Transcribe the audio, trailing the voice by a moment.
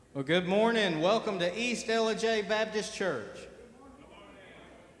Well, good morning. Welcome to East Ellijay Baptist Church.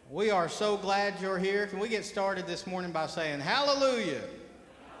 We are so glad you're here. Can we get started this morning by saying hallelujah?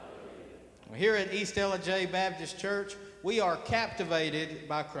 Well, here at East Ellijay Baptist Church, we are captivated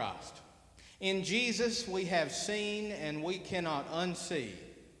by Christ. In Jesus, we have seen and we cannot unsee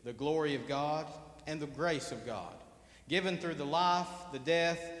the glory of God and the grace of God, given through the life, the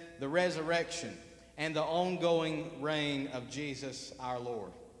death, the resurrection, and the ongoing reign of Jesus our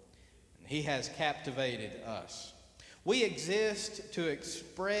Lord. He has captivated us. We exist to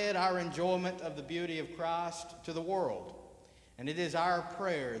spread our enjoyment of the beauty of Christ to the world. And it is our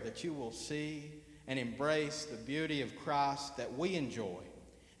prayer that you will see and embrace the beauty of Christ that we enjoy,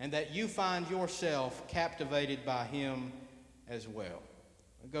 and that you find yourself captivated by Him as well.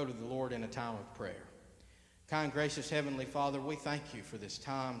 We'll go to the Lord in a time of prayer. Kind, gracious Heavenly Father, we thank you for this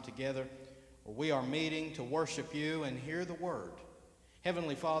time together where we are meeting to worship you and hear the Word.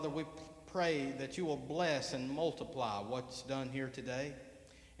 Heavenly Father, we pray that you will bless and multiply what's done here today,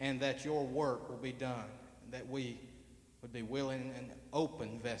 and that your work will be done, and that we would be willing and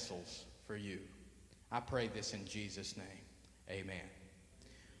open vessels for you. I pray this in Jesus' name. Amen.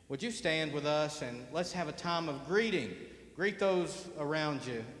 Would you stand with us and let's have a time of greeting. Greet those around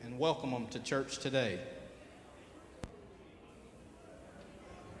you and welcome them to church today.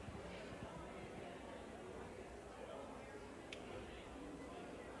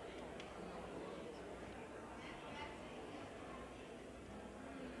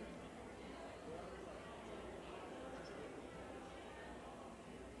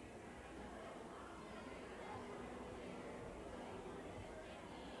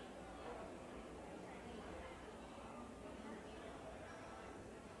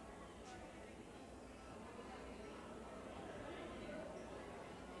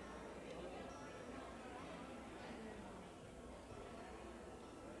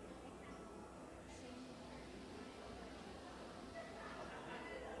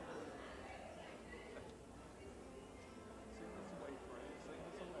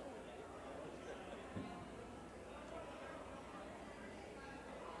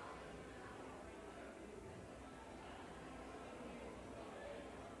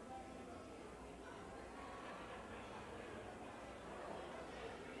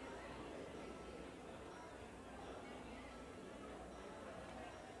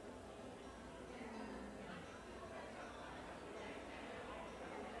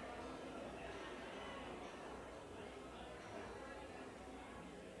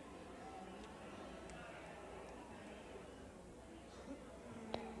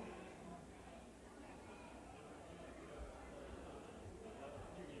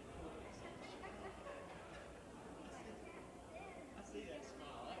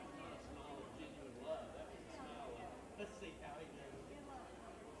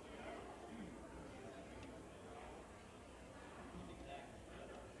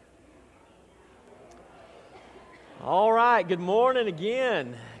 All right, good morning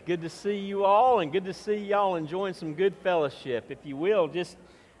again. Good to see you all, and good to see y'all enjoying some good fellowship. If you will, just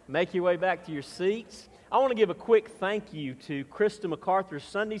make your way back to your seats. I want to give a quick thank you to Krista MacArthur's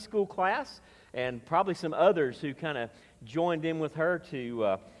Sunday school class, and probably some others who kind of joined in with her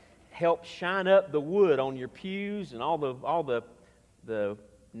to help shine up the wood on your pews and all the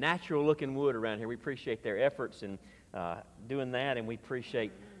natural-looking wood around here. We appreciate their efforts in doing that, and we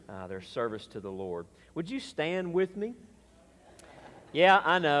appreciate their service to the Lord. Would you stand with me? Yeah,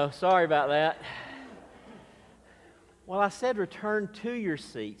 I know. Sorry about that. Well, I said return to your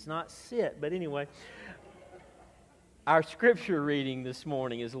seats, not sit. But anyway, our scripture reading this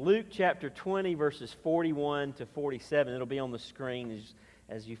morning is Luke chapter 20, verses 41 to 47. It'll be on the screen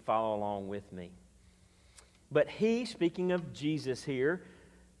as you follow along with me. But he, speaking of Jesus here,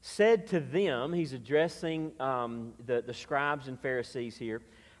 said to them, he's addressing the scribes and Pharisees here,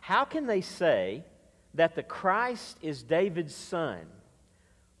 "How can they say that the Christ is David's son?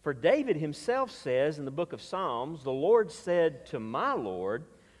 For David himself says in the book of Psalms, 'The Lord said to my Lord,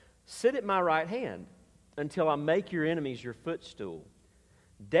 sit at my right hand until I make your enemies your footstool.'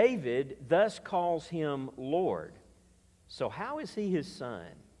 David thus calls him Lord. So how is he his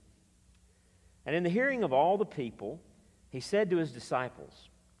son?" And in the hearing of all the people, he said to his disciples,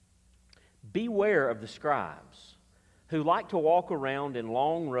 "Beware of the scribes, who like to walk around in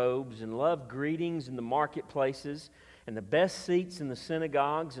long robes and love greetings in the marketplaces and the best seats in the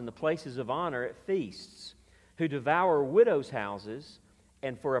synagogues and the places of honor at feasts, who devour widows' houses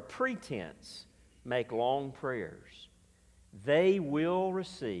and for a pretense make long prayers. They will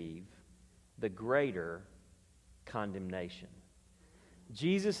receive the greater condemnation."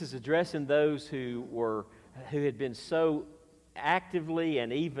 Jesus is addressing those who had been so actively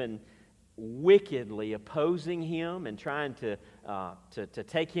and even wickedly opposing him and trying to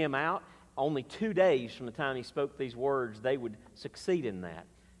take him out. Only 2 days from the time he spoke these words, they would succeed in that,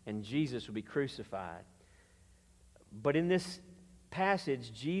 and Jesus would be crucified. But in this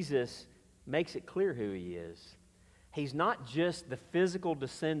passage, Jesus makes it clear who he is. He's not just the physical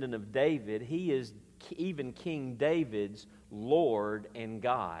descendant of David. He is even King David's Lord and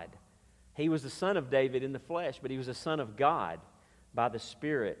God. He was the son of David in the flesh, but he was the son of God by the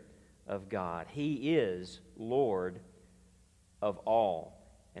Spirit of God. He is Lord of all.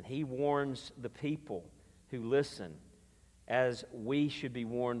 And he warns the people who listen, as we should be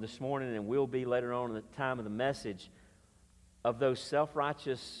warned this morning and will be later on in the time of the message, of those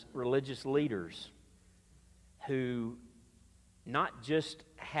self-righteous religious leaders who not just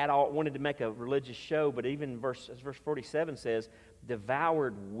wanted to make a religious show, but even as verse 47 says,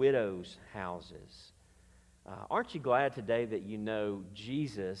 devoured widows' houses. Aren't you glad today that you know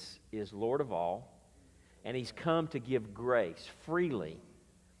Jesus is Lord of all, and he's come to give grace freely?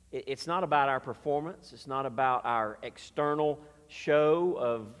 It's not about our performance. It's not about our external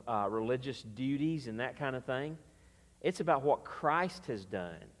show of religious duties and that kind of thing. It's about what Christ has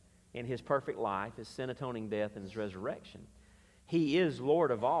done in his perfect life, his sin-atoning death, and his resurrection. He is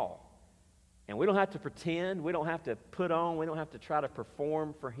Lord of all. And we don't have to pretend. We don't have to put on. We don't have to try to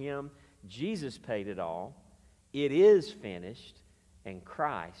perform for him. Jesus paid it all. It is finished, and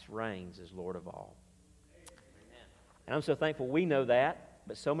Christ reigns as Lord of all. And I'm so thankful we know that,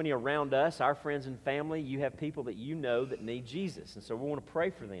 but so many around us, our friends and family, you have people that you know that need Jesus, and so we want to pray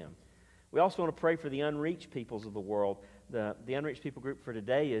for them. We also want to pray for the unreached peoples of the world. The unreached people group for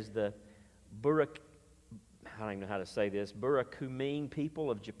today is the I don't even know how to say this, Burakumin people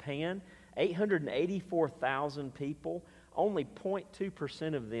of Japan. 884,000 people. Only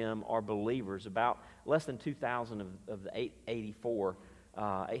 0.2% of them are believers. About less than 2,000 of the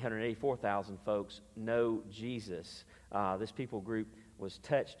 884,000 folks know Jesus. This people group was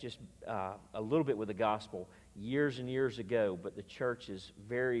touched just a little bit with the gospel years and years ago, but the church is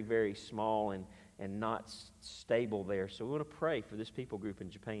very, very small and not stable there. So we want to pray for this people group in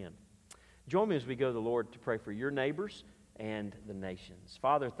Japan. Join me as we go to the Lord to pray for your neighbors and the nations.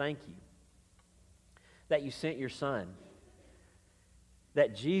 Father, thank you that you sent your Son,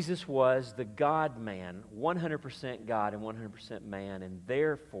 that Jesus was the God-man, 100% God and 100% man, and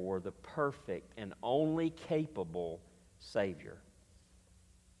therefore the perfect and only capable Savior.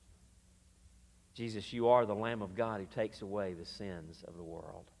 Jesus, you are the Lamb of God who takes away the sins of the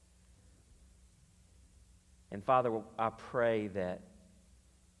world. And Father, I pray that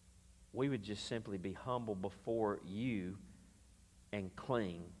we would just simply be humble before you and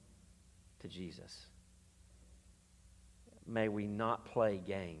cling to Jesus. May we not play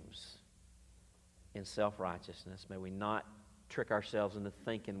games in self-righteousness. May we not trick ourselves into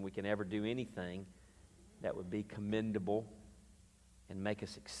thinking we can ever do anything that would be commendable and make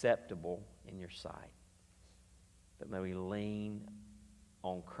us acceptable in your sight. But may we lean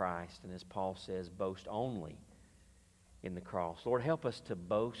on Christ, and as Paul says, boast only in the cross. Lord, help us to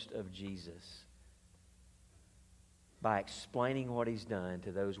boast of Jesus by explaining what he's done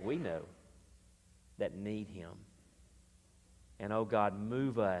to those we know that need him. And, oh God,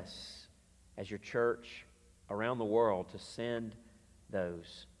 move us as your church around the world to send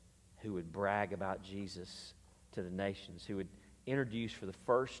those who would brag about Jesus to the nations, who would introduce for the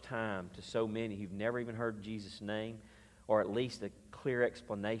first time to so many who've never even heard Jesus' name, or at least a clear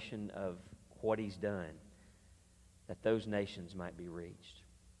explanation of what he's done, that those nations might be reached.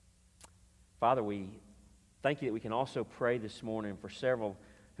 Father, we thank you that we can also pray this morning for several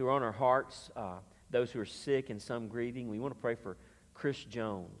who are on our hearts, those who are sick and some grieving. We want to pray for Chris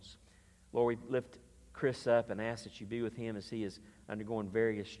Jones. Lord, we lift Chris up and ask that you be with him as he is undergoing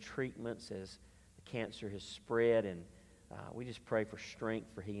various treatments as the cancer has spread, and we just pray for strength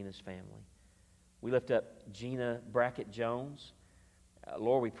for he and his family. We lift up Gina Brackett Jones.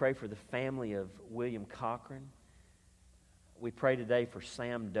 Lord, we pray for the family of William Cochran. We pray today for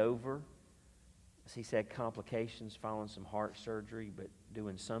Sam Dover, as he's had complications following some heart surgery, but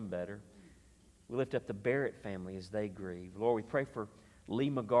doing some better. We lift up the Barrett family as they grieve. Lord, we pray for Lee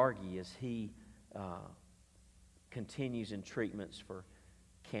McGargy as he continues in treatments for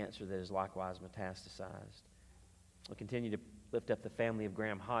cancer that is likewise metastasized. We'll continue to lift up the family of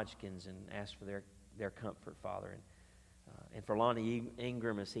Graham Hodgkins and ask for their comfort, Father. And for Lonnie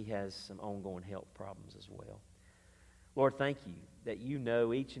Ingram as he has some ongoing health problems as well. Lord, thank you that you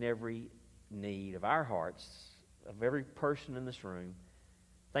know each and every need of our hearts, of every person in this room.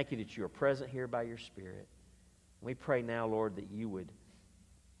 Thank you that you are present here by your Spirit. We pray now, Lord, that you would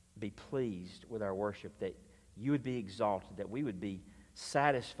be pleased with our worship, that you would be exalted, that we would be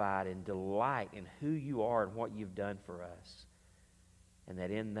satisfied and delight in who you are and what you've done for us. And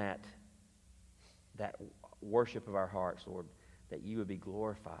that in that worship of our hearts, Lord, that you would be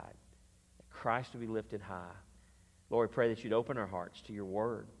glorified, that Christ would be lifted high. Lord, we pray that you'd open our hearts to your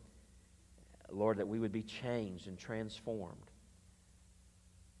word. Lord, that we would be changed and transformed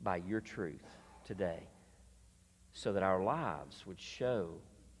by your truth today, so that our lives would show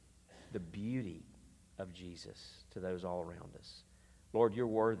the beauty of Jesus to those all around us. Lord, you're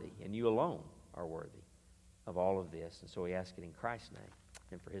worthy, and you alone are worthy of all of this. And so we ask it in Christ's name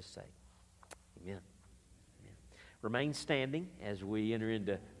and for his sake. Amen. Amen. Remain standing as we enter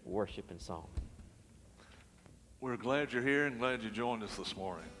into worship and song. We're glad you're here and glad you joined us this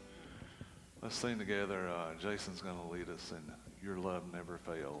morning. Let's sing together. Jason's going to lead us in Your Love Never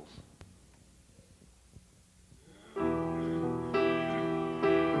Fails.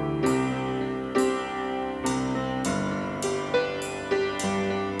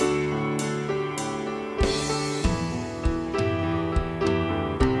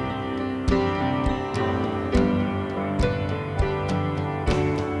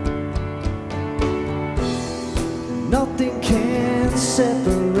 Nothing can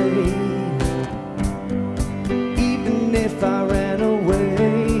separate, even if I ran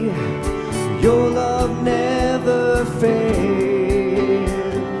away. Your love never fails.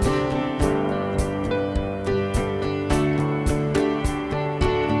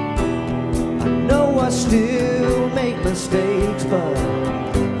 I know I still make mistakes, but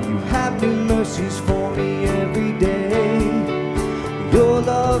you have new mercies for me every day. Your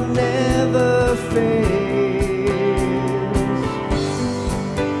love never fails.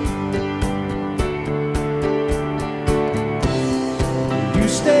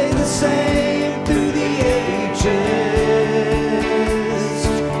 Stay the same through the ages.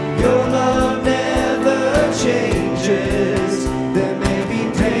 Your love never changes. There may be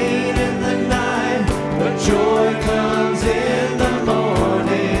pain in the night, but joy comes in the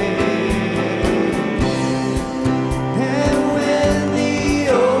morning. And when the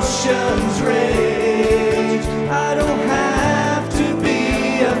oceans rage, I don't have to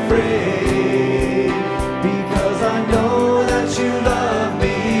be afraid, because I know that you love me.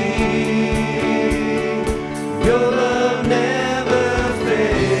 Your love never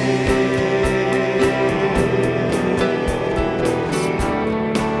fails.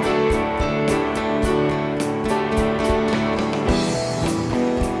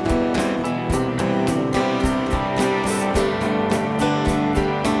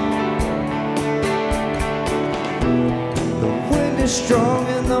 The wind is strong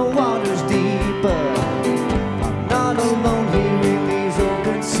and the water's deeper. I'm not alone here in these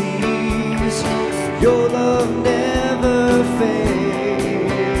open seas. Your love never fails.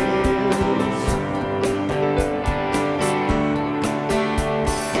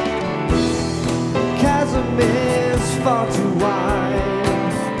 The chasm is far too wide.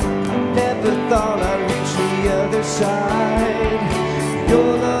 I never thought I'd reach the other side.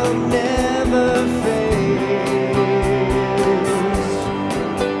 Your love never fails.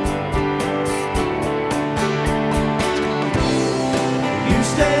 You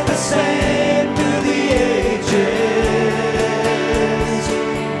stay the same through the ages.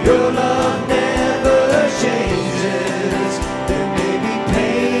 Your love never changes. There may be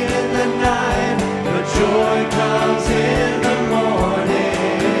pain in the night, but joy comes in the morning.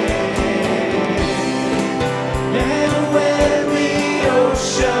 And when the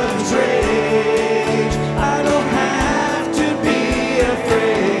oceans rage, I don't have to be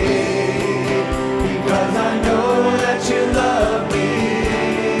afraid, because I know that you love me.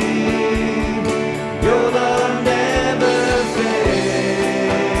 Your love never fails.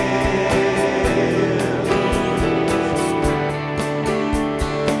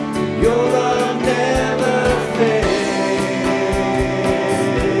 Your love never fails.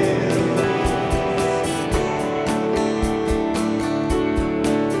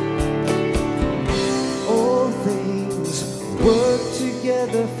 All things work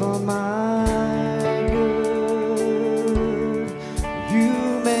together for my good. You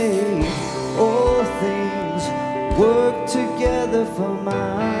make all things work together for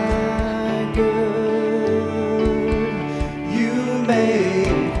my good. You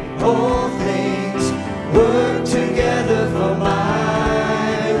make all things work together for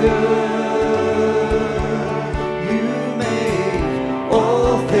my good. You make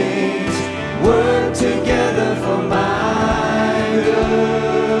all things work together for my good.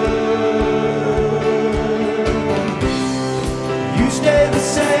 You stay the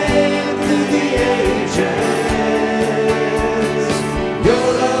same through the ages. Your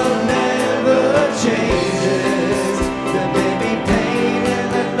love never changes.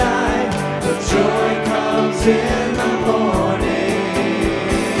 comes in the morning.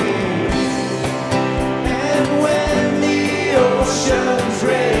 And when the oceans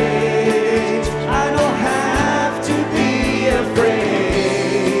rage, I don't have to be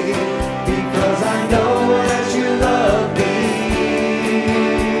afraid, because I know that you love me.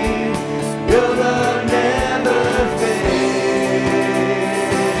 Your love never fails.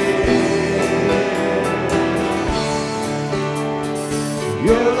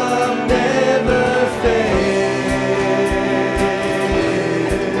 Your love never fails.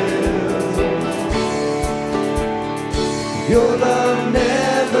 Your love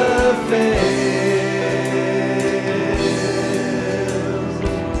never fails.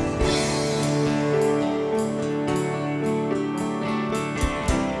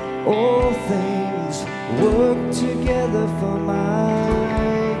 All things work together for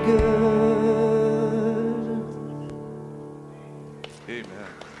my good.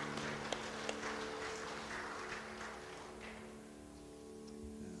 Amen.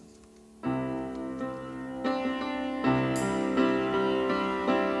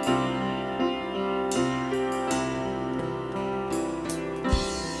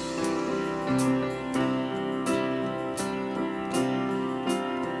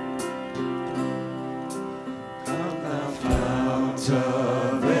 Come thou fount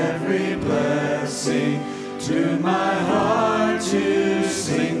of every blessing, to my heart to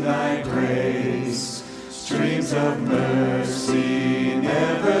sing thy grace. Streams of mercy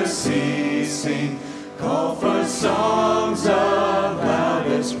never ceasing, call for songs of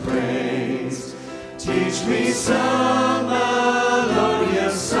loudest praise. Teach me some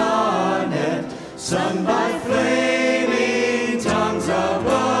melodious sonnet, sung by flaming tongues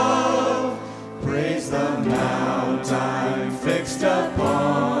above. Praise the mount I'm fixed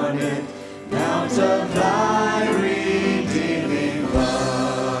upon it, mount of thy redeeming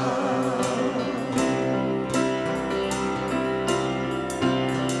love.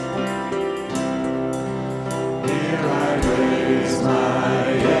 Here I raise my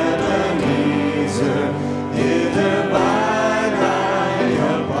Ebenezer, hither by thy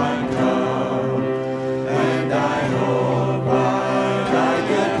help I'm come, and I hope by thy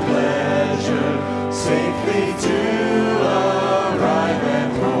good pleasure safely to arrive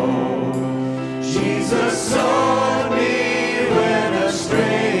at home. Jesus sought me when a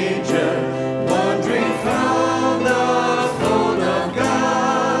stranger, wandering from the fold of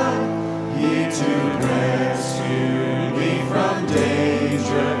God. He to rescue me from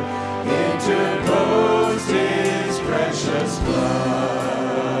danger, interposed his precious blood.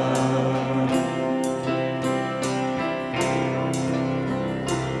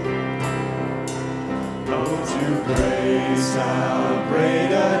 Oh, to grace how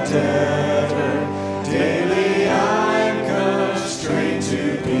great a debtor daily I'm constrained to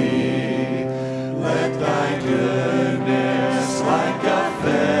be. Let thy goodness like a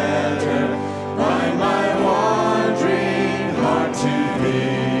fetter bind my wandering heart to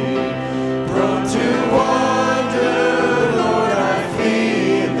thee. Prone to wander, Lord, I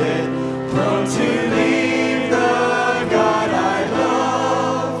feel it, prone to leave the God I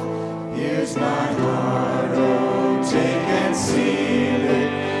love. Here's my heart, oh, take and seal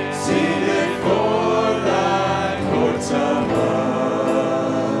it.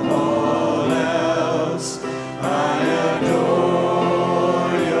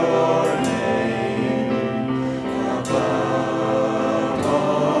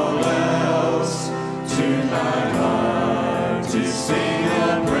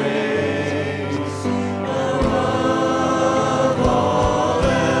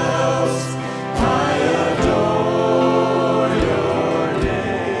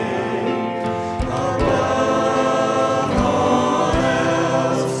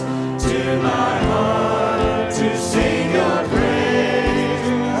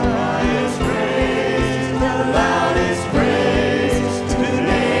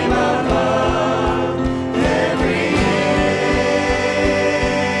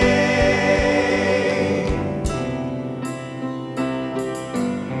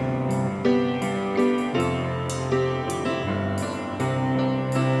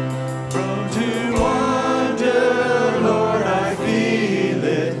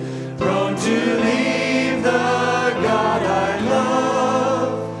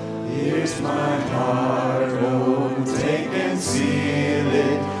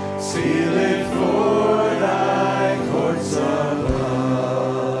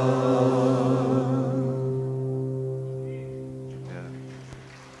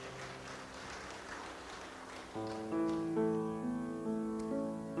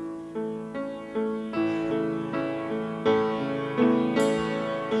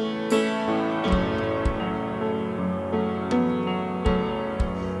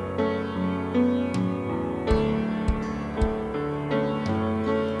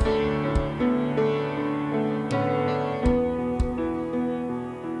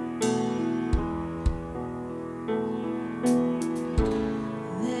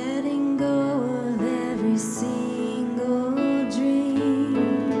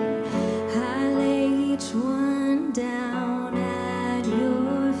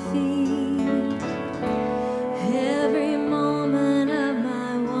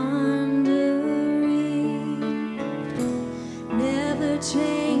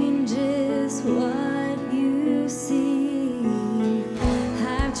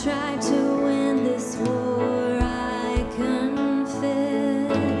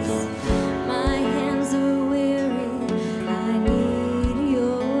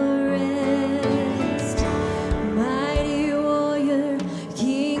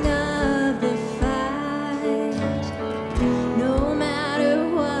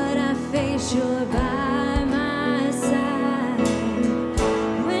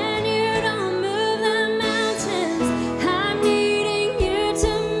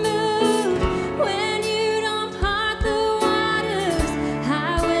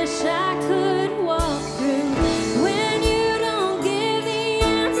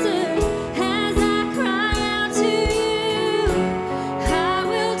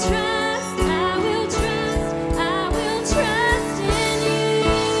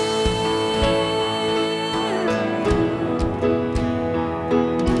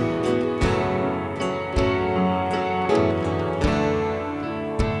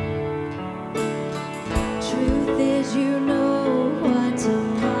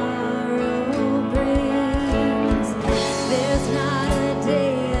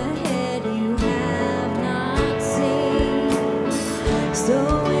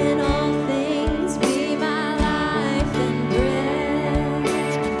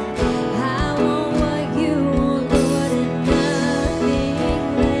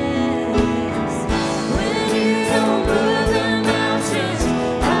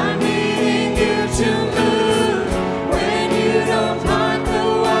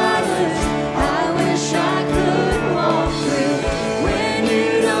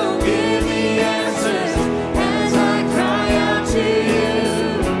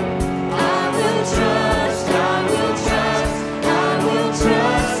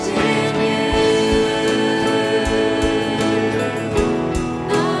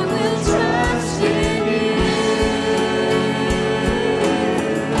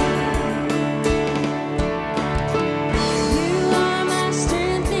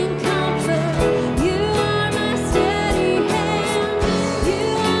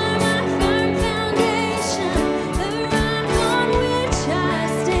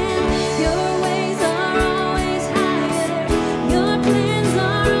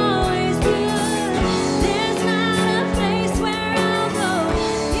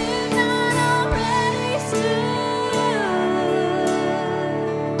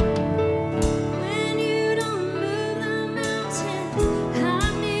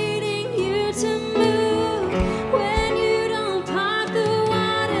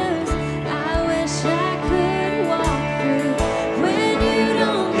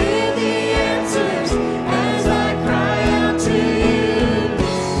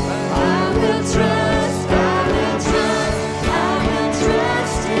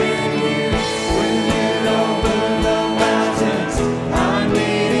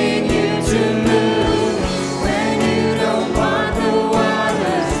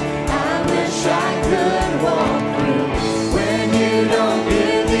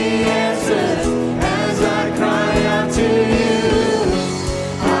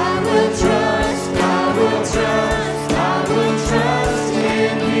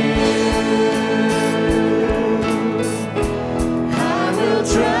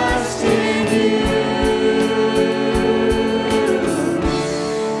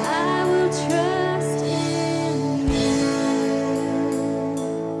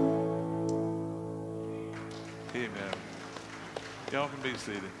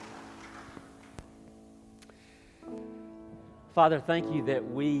 Father, thank you that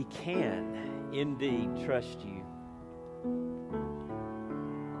we can indeed trust you.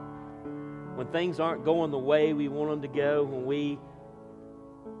 When things aren't going the way we want them to go, when we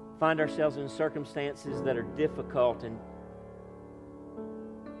find ourselves in circumstances that are difficult and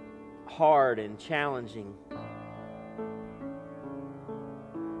hard and challenging.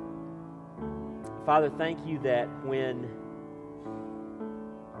 Father, thank you that when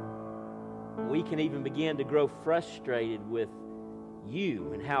we can even begin to grow frustrated with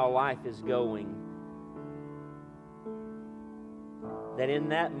you and how life is going, that in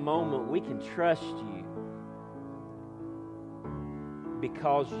that moment we can trust you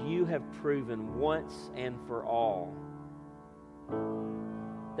because you have proven once and for all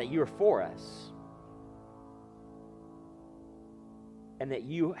that you are for us and that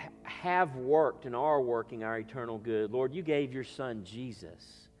you have worked and are working our eternal good. Lord, you gave your Son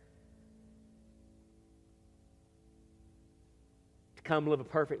Jesus to come live a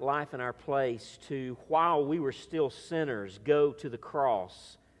perfect life in our place, to, while we were still sinners, go to the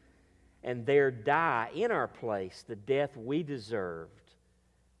cross and there die in our place the death we deserved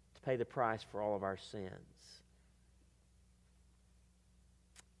to pay the price for all of our sins.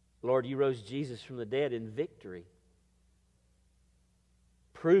 Lord, you rose Jesus from the dead in victory,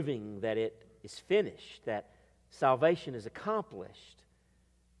 proving that it is finished, that salvation is accomplished.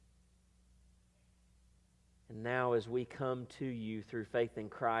 And now as we come to you through faith in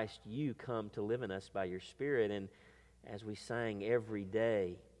Christ, you come to live in us by your Spirit. And as we sang every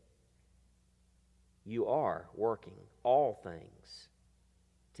day, you are working all things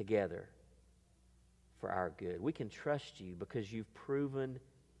together for our good. We can trust you because you've proven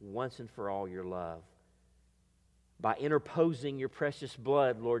once and for all your love by interposing your precious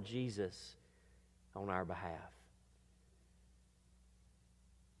blood, Lord Jesus, on our behalf.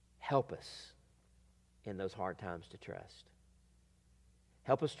 Help us in those hard times to trust.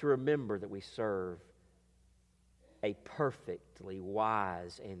 Help us to remember that we serve a perfectly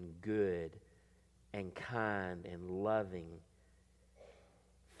wise and good and kind and loving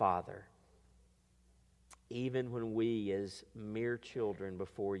Father, even when we as mere children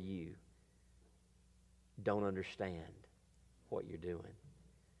before you don't understand what you're doing.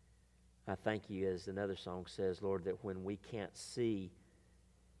 I thank you, as another song says, Lord, that when we can't see,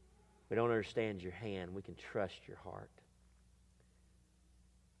 we don't understand your hand, we can trust your heart.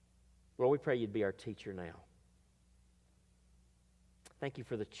 Lord, we pray you'd be our teacher now. Thank you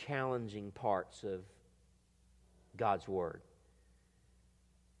for the challenging parts of God's Word.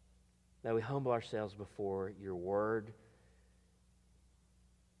 May we humble ourselves before your Word.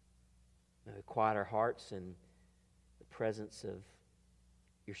 May we quiet our hearts in the presence of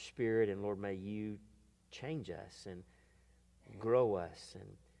your Spirit. And Lord, may you change us and grow us and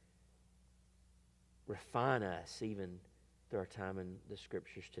refine us even through our time in the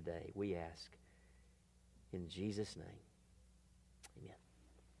Scriptures today. We ask in Jesus' name. Amen.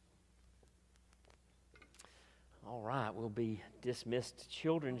 All right, we'll be dismissed to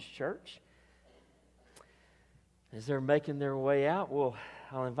Children's Church. As they're making their way out,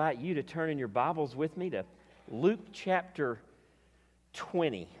 I'll invite you to turn in your Bibles with me to Luke chapter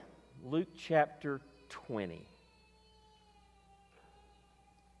 20. Luke chapter 20.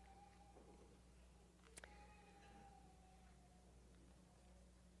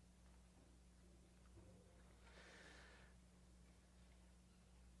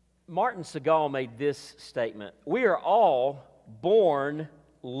 Martin Segal made this statement: we are all born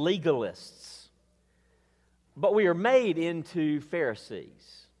legalists, but we are made into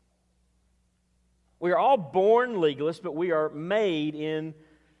Pharisees. We are all born legalists, but we are made into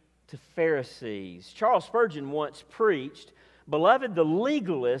Pharisees. Charles Spurgeon once preached, "Beloved, the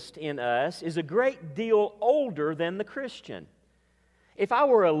legalist in us is a great deal older than the Christian. If I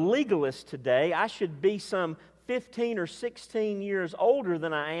were a legalist today, I should be some 15 or 16 years older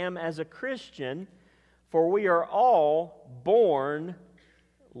than I am as a Christian, for we are all born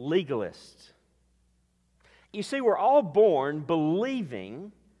legalists." You see, we're all born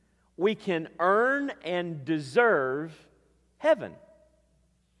believing we can earn and deserve heaven.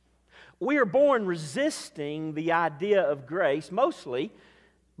 We are born resisting the idea of grace, mostly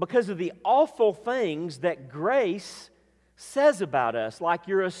because of the awful things that grace says about us, like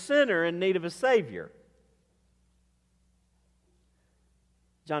you're a sinner in need of a Savior.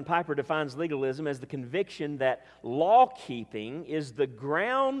 John Piper defines legalism as the conviction that law-keeping is the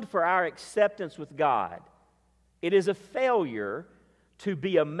ground for our acceptance with God. It is a failure to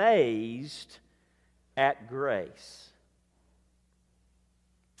be amazed at grace.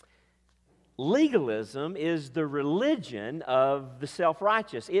 Legalism is the religion of the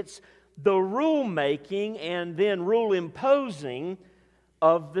self-righteous. It's the rule making and then rule imposing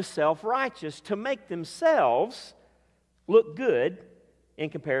of the self-righteous to make themselves look good in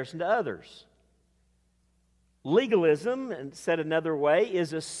comparison to others. Legalism, and said another way,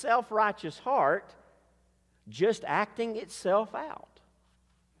 is a self-righteous heart just acting itself out.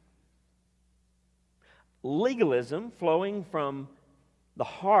 Legalism flowing from the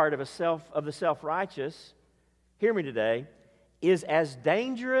heart of the self-righteous, hear me today, is as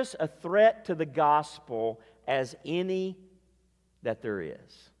dangerous a threat to the gospel as any that there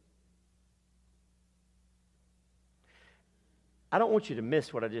is. I don't want you to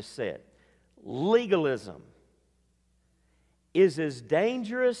miss what I just said. Legalism is as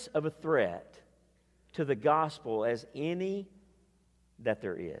dangerous of a threat to the gospel as any that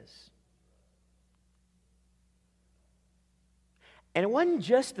there is. And it wasn't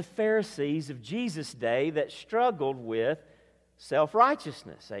just the Pharisees of Jesus' day that struggled with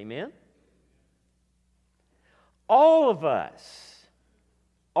self-righteousness. Amen? All of us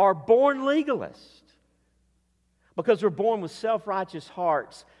are born legalists because we're born with self-righteous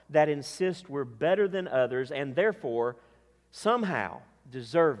hearts that insist we're better than others and therefore somehow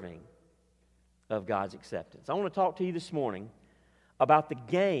deserving of God's acceptance. I want to talk to you this morning about the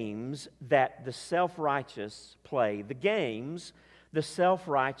games that the self-righteous play. The games the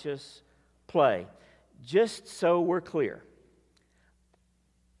self-righteous play. Just so we're clear,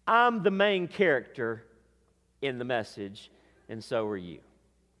 I'm the main character in the message, and so are you.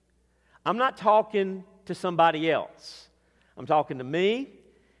 I'm not talking to somebody else. I'm talking to me,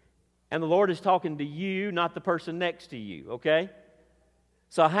 and the Lord is talking to you, not the person next to you, okay?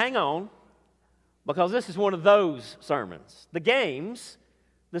 So hang on, because this is one of those sermons. The games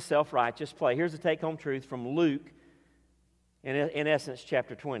the self-righteous play. Here's the take-home truth from Luke, in essence,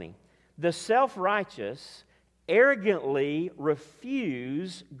 chapter 20. The self-righteous arrogantly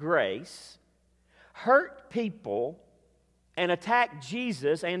refuse grace, hurt people, and attack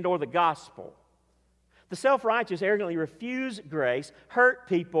Jesus and or the gospel. The self-righteous arrogantly refuse grace, hurt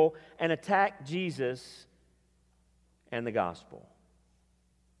people, and attack Jesus and the gospel.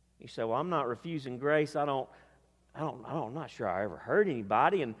 You say, well, I'm not refusing grace. I'm not sure I ever hurt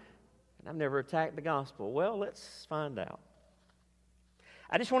anybody, and I've never attacked the gospel. Well, let's find out.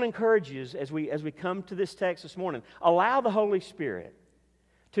 I just want to encourage you as we come to this text this morning, allow the Holy Spirit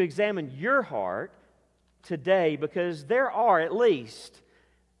to examine your heart today, because there are at least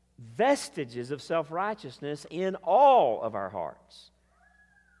vestiges of self-righteousness in all of our hearts.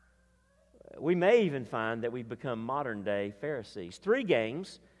 We may even find that we've become modern-day Pharisees. 3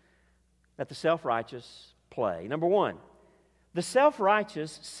 games that the self-righteous play. Number 1, the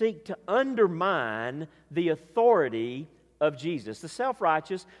self-righteous seek to undermine the authority of Jesus. The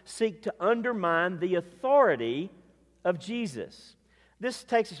self-righteous seek to undermine the authority of Jesus. This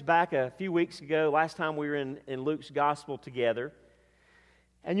takes us back a few weeks ago, last time we were in Luke's gospel together.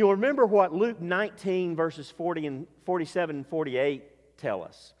 And you'll remember what Luke 19, verses 47 and 48 tell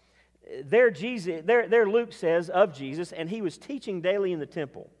us. There Luke says of Jesus, and he was teaching daily in the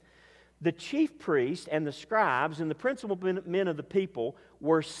temple. The chief priests and the scribes and the principal men of the people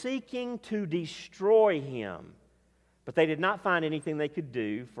were seeking to destroy him. But they did not find anything they could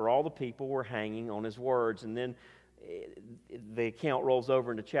do, for all the people were hanging on his words. And then the account rolls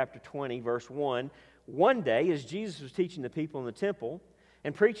over into chapter 20, verse 1. One day, as Jesus was teaching the people in the temple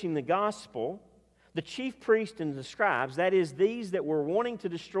and preaching the gospel, the chief priests and the scribes, that is, these that were wanting to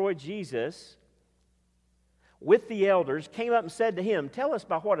destroy Jesus, with the elders, came up and said to him, "Tell us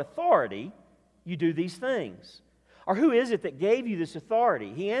by what authority you do these things. Or who is it that gave you this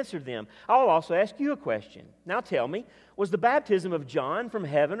authority?" He answered them, "I'll also ask you a question. Now tell me, was the baptism of John from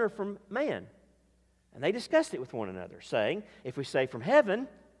heaven or from man?" And they discussed it with one another, saying, "If we say from heaven,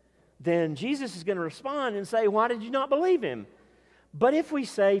 then Jesus is going to respond and say, 'Why did you not believe him?' But if we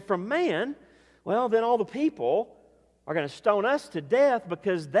say from man, well, then all the people are going to stone us to death,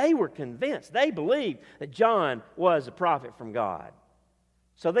 because they were convinced, they believed that John was a prophet from God."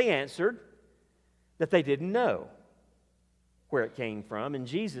 So they answered that they didn't know where it came from. And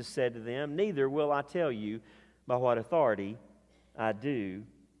Jesus said to them, "Neither will I tell you by what authority I do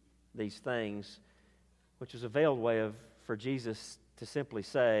these things," which was a veiled way for Jesus to simply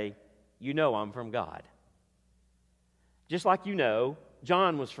say, "You know I'm from God. Just like you know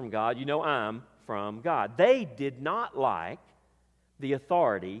John was from God, you know I'm from God." They did not like the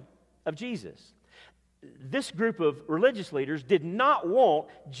authority of Jesus. This group of religious leaders did not want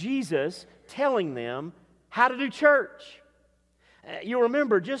Jesus telling them how to do church. You'll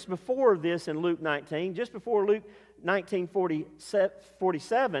remember just before this in Luke 19, just before Luke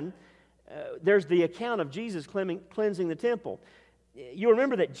 19:47, there's the account of Jesus cleansing the temple. you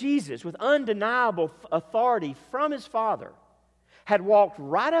remember that Jesus, with undeniable authority from his Father, had walked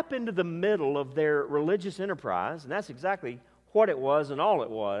right up into the middle of their religious enterprise, and that's exactly what it was and all it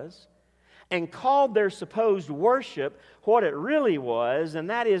was, and called their supposed worship what it really was, and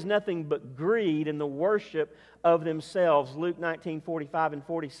that is nothing but greed and the worship of themselves. Luke 19:45 and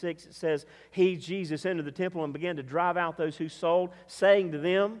 46, it says, He, Jesus, entered the temple and began to drive out those who sold, saying to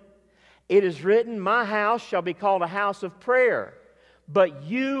them, It is written, My house shall be called a house of prayer, but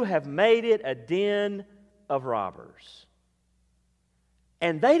you have made it a den of robbers.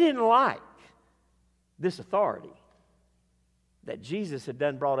 And they didn't like this authority that Jesus had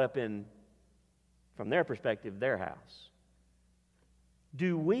done brought up in, from their perspective, their house.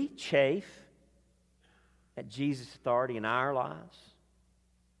 Do we chafe at Jesus' authority in our lives?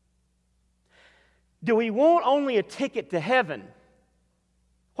 Do we want only a ticket to heaven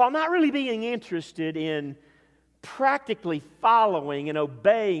while not really being interested in practically following and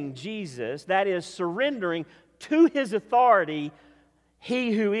obeying Jesus, that is, surrendering to His authority,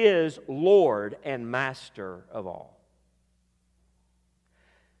 He who is Lord and Master of all?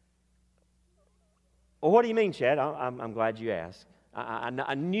 Well, what do you mean, Chad? I'm glad you asked.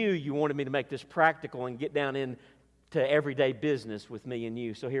 I knew you wanted me to make this practical and get down into everyday business with me and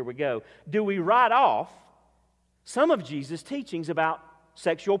you, so here we go. Do we write off some of Jesus' teachings about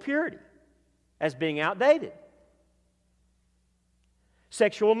sexual purity as being outdated?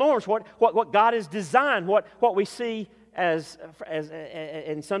 Sexual norms, what God has designed, what we see as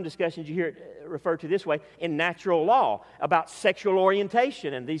in some discussions you hear it referred to this way, in natural law, about sexual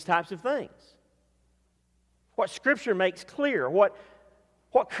orientation and these types of things. What Scripture makes clear, what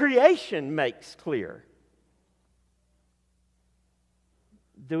creation makes clear.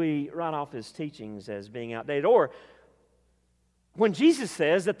 Do we write off His teachings as being outdated? Or when Jesus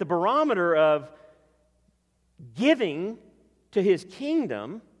says that the barometer of giving to His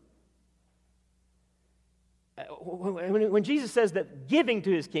kingdom, when Jesus says that giving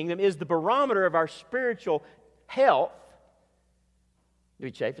to His kingdom is the barometer of our spiritual health, do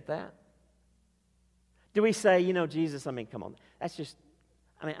we chafe at that? Do we say, Jesus, come on, that's just,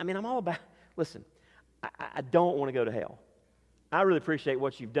 I'm all about, listen, I don't want to go to hell. I really appreciate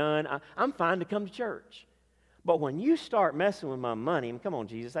what you've done. I'm fine to come to church. But when you start messing with my money, come on,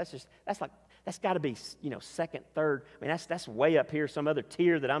 Jesus, that's got to be, second, third. That's way up here, some other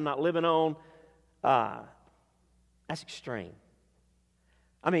tier that I'm not living on. That's extreme.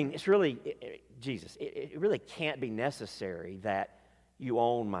 It's really, Jesus, it really can't be necessary that you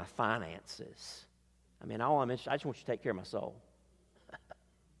own my finances. All I'm interested, I just want you to take care of my soul.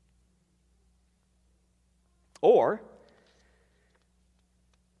 Or,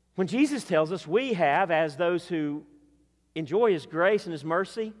 when Jesus tells us we have, as those who enjoy His grace and His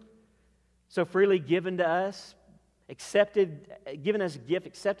mercy, so freely given to us, given as a gift,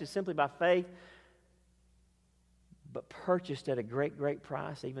 accepted simply by faith, but purchased at a great, great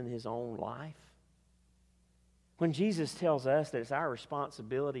price, even His own life. When Jesus tells us that it's our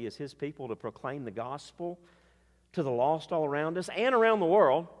responsibility as His people to proclaim the gospel to the lost all around us and around the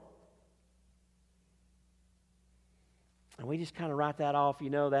world, and we just kind of write that off,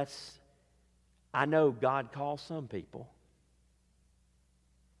 I know God calls some people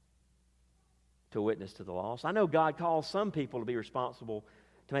to witness to the lost. I know God calls some people to be responsible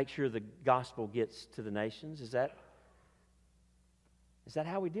to make sure the gospel gets to the nations. Is that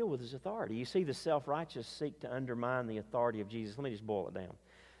how we deal with His authority? You see, the self-righteous seek to undermine the authority of Jesus. Let me just boil it down.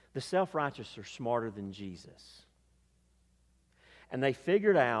 The self-righteous are smarter than Jesus. And they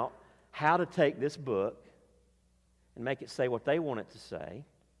figured out how to take this book and make it say what they want it to say.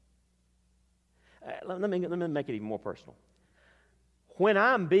 Let me make it even more personal. When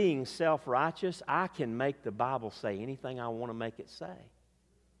I'm being self-righteous, I can make the Bible say anything I want to make it say.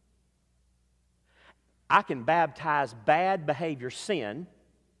 I can baptize bad behavior, sin,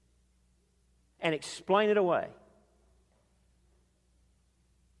 and explain it away.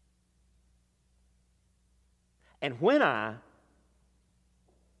 And when I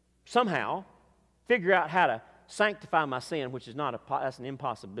somehow figure out how to sanctify my sin, which is that's an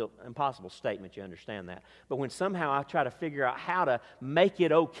impossible statement, you understand that. But when somehow I try to figure out how to make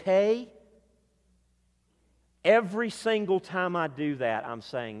it okay, every single time I do that, I'm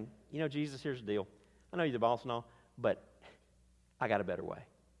saying, Jesus, here's the deal. I know you're the boss and all, but I got a better way.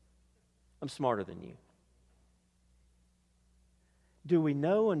 I'm smarter than you. Do we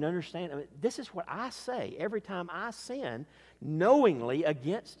know and understand? This is what I say every time I sin knowingly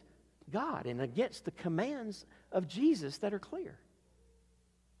against God and against the commands of Jesus that are clear.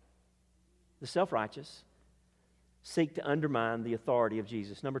 The self-righteous seek to undermine the authority of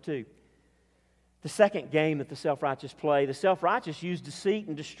Jesus. Number two, The second game that the self-righteous play, the self-righteous use deceit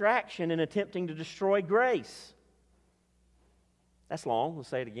and distraction in attempting to destroy grace. That's long. Let's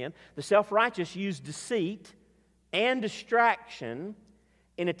say it again. The self-righteous use deceit and distraction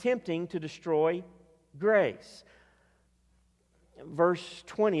in attempting to destroy grace. Verse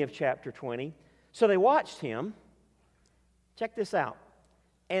 20 of chapter 20. So they watched him, check this out,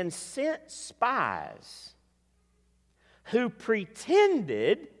 and sent spies who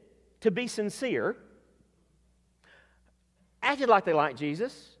pretended to be sincere, acted like they liked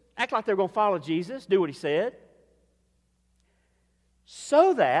Jesus, acted like they were going to follow Jesus, do what he said,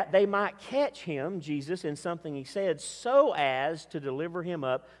 so that they might catch him, Jesus, in something he said, so as to deliver him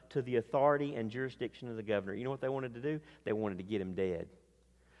up to the authority and jurisdiction of the governor. You know what they wanted to do? They wanted to get him dead.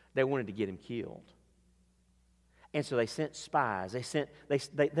 They wanted to get him killed. And so they sent spies. They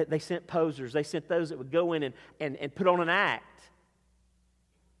sent posers. They sent those that would go in and put on an act.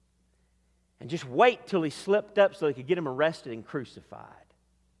 And just wait till he slipped up so they could get him arrested and crucified.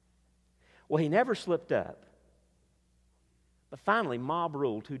 Well, he never slipped up. But finally, mob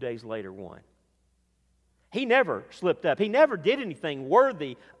rule 2 days later won. He never slipped up. He never did anything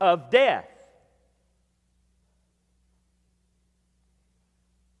worthy of death.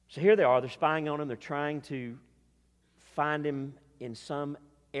 So here they are. They're spying on him. They're trying to find him in some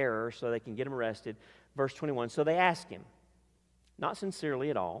error so they can get him arrested. Verse 21, so they ask him, not sincerely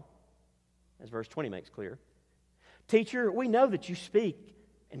at all, as verse 20 makes clear, "Teacher, we know that you speak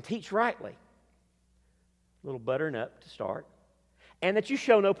and teach rightly." A little buttering up to start. "And that you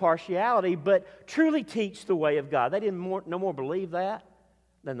show no partiality, but truly teach the way of God." They didn't no more believe that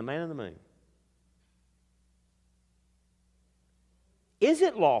than the man in the moon. "Is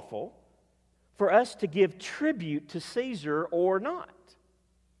it lawful for us to give tribute to Caesar or not?"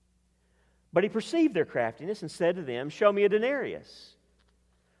 But he perceived their craftiness and said to them, "Show me a denarius.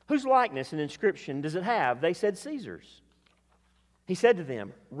 Whose likeness and inscription does it have?" They said, "Caesar's." He said to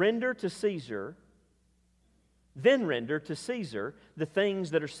them, "Render to Caesar, then render to Caesar the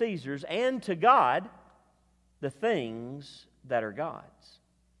things that are Caesar's, and to God the things that are God's."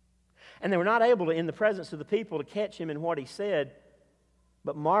 And they were not able to, in the presence of the people, to catch him in what he said,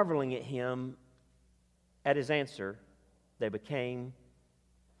 but marveling at him, at his answer, they became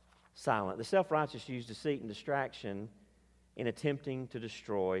silent. The self-righteous use deceit and distraction in attempting to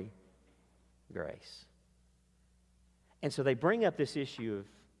destroy grace. And so they bring up this issue of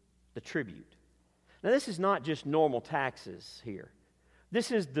the tribute. Now, this is not just normal taxes here.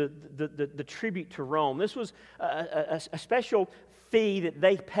 This is the tribute to Rome. This was a special fee that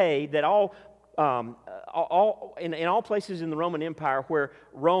they paid that in all places in the Roman Empire where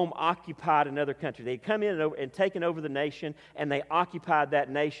Rome occupied another country. They'd come in and taken over the nation, and they occupied that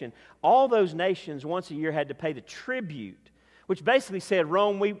nation. All those nations once a year had to pay the tribute, which basically said,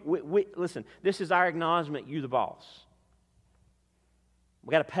 Rome, we listen, this is our acknowledgement, you're the boss.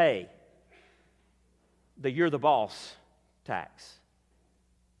 We got to pay the "you're the boss" tax.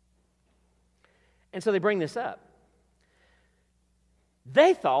 And so they bring this up.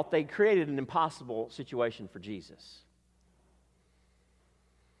 They thought they'd created an impossible situation for Jesus.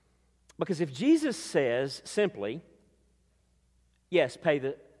 Because if Jesus says simply, yes, pay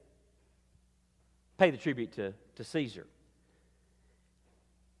the tribute to Caesar,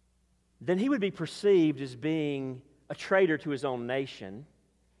 then he would be perceived as being a traitor to his own nation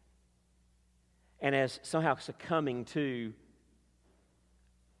and as somehow succumbing to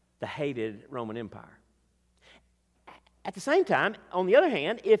the hated Roman Empire. At the same time, on the other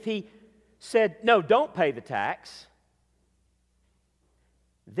hand, if he said, no, don't pay the tax,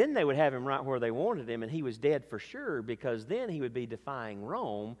 then they would have him right where they wanted him, and he was dead for sure, because then he would be defying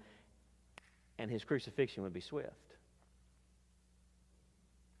Rome, and his crucifixion would be swift.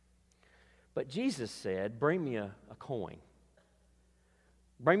 But Jesus said, bring me a coin.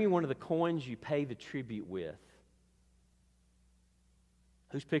 Bring me one of the coins you pay the tribute with.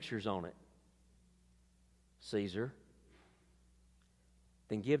 Whose picture's on it? Caesar.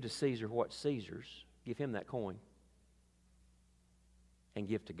 Then give to Caesar what's Caesar's. Give him that coin. And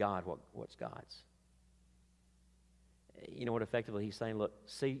give to God what's God's. You know what effectively he's saying? Look,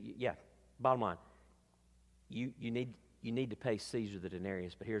 see, yeah, bottom line. You need to pay Caesar the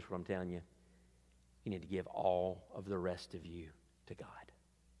denarius, but here's what I'm telling you. You need to give all of the rest of you to God.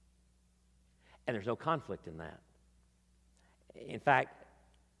 And there's no conflict in that. In fact,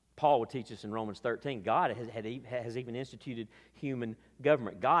 Paul would teach us in Romans 13, God has even instituted human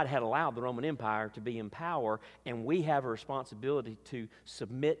government. God had allowed the Roman Empire to be in power, and we have a responsibility to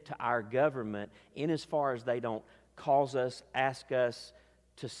submit to our government in as far as they don't cause us, ask us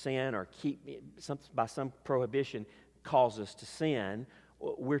to sin, or by some prohibition cause us to sin.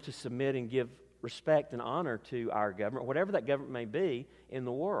 We're to submit and give respect and honor to our government, whatever that government may be in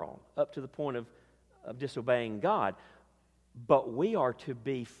the world, up to the point of disobeying God. But we are to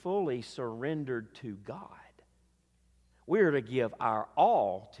be fully surrendered to God. We are to give our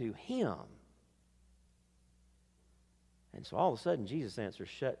all to Him. And so all of a sudden, Jesus' answer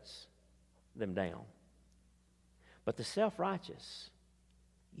shuts them down. But the self-righteous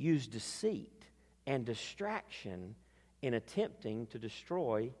use deceit and distraction in attempting to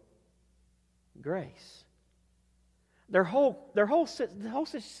destroy grace. The whole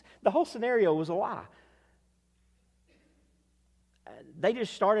scenario was a lie. They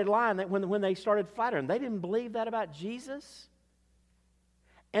just started lying when they started flattering. They didn't believe that about Jesus.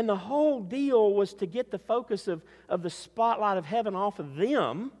 And the whole deal was to get the focus of the spotlight of heaven off of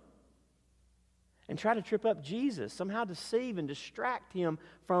them and try to trip up Jesus, somehow deceive and distract Him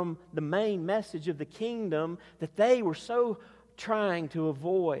from the main message of the kingdom that they were so trying to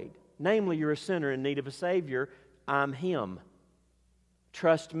avoid. Namely, you're a sinner in need of a Savior. I'm Him.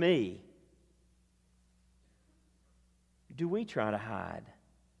 Trust me. Do we try to hide?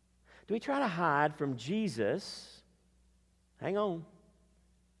 Do we try to hide from Jesus? Hang on.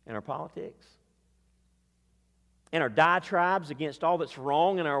 In our politics? In our diatribes against all that's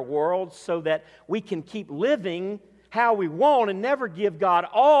wrong in our world so that we can keep living how we want and never give God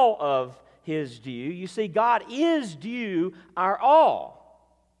all of His due? You see, God is due our all.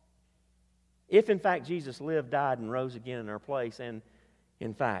 If in fact Jesus lived, died, and rose again in our place, and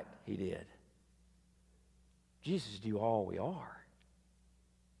in fact He did. Jesus is due all we are.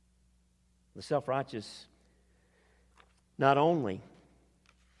 The self-righteous not only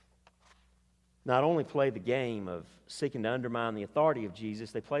play the game of seeking to undermine the authority of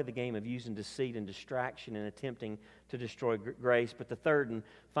Jesus, they play the game of using deceit and distraction and attempting to destroy grace. But the third and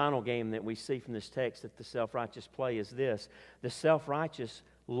final game that we see from this text that the self-righteous play is this. The self-righteous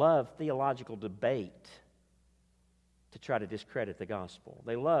love theological debate to try to discredit the gospel.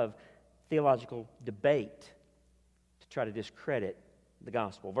 They love theological debate to try to discredit the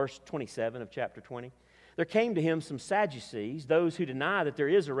gospel. Verse 27 of chapter 20. There came to him some Sadducees, those who deny that there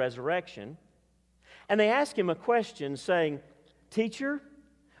is a resurrection. And they asked him a question, saying, Teacher,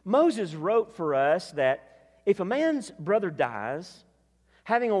 Moses wrote for us that if a man's brother dies,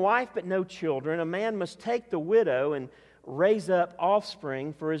 having a wife but no children, a man must take the widow and raise up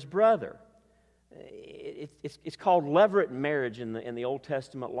offspring for his brother. It's called levirate marriage in the Old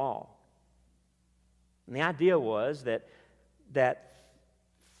Testament law. And the idea was that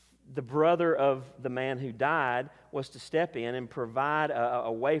the brother of the man who died was to step in and provide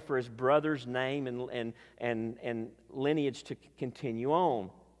a way for his brother's name and lineage to continue on.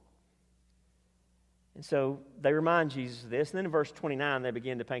 And so they remind Jesus of this. And then in verse 29, they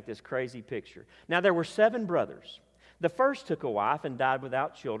begin to paint this crazy picture. Now there were 7 brothers. The first took a wife and died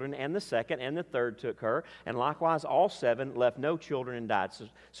without children, and the second and the third took her, and likewise all 7 left no children and died.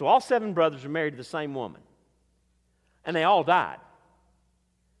 So all 7 brothers were married to the same woman, and they all died.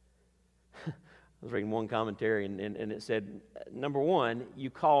 I was reading one commentary, and it said, number 1,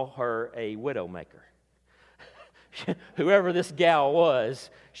 you call her a widow maker. Whoever this gal was,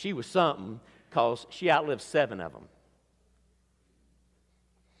 she was something, because she outlived 7 of them.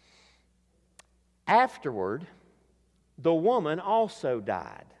 Afterward, the woman also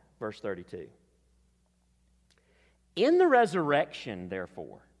died. Verse 32. In the resurrection,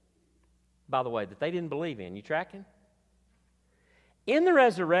 therefore, by the way, that they didn't believe in, you tracking? In the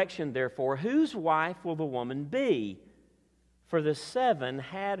resurrection, therefore, whose wife will the woman be? For the 7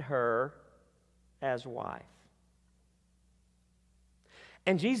 had her as wife.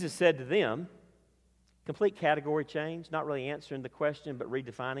 And Jesus said to them, complete category change, not really answering the question, but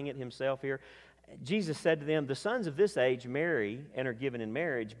redefining it himself here. Jesus said to them, the sons of this age marry and are given in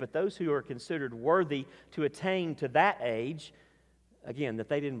marriage, but those who are considered worthy to attain to that age, again, that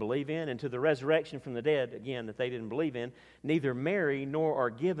they didn't believe in, and to the resurrection from the dead, again, that they didn't believe in, neither marry nor are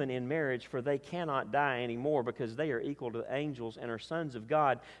given in marriage, for they cannot die anymore, because they are equal to the angels and are sons of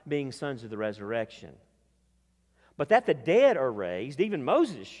God, being sons of the resurrection. But that the dead are raised, even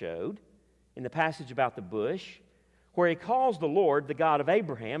Moses showed in the passage about the bush, where he calls the Lord the God of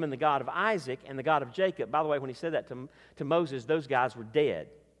Abraham and the God of Isaac and the God of Jacob. By the way, when he said that to Moses, those guys were dead.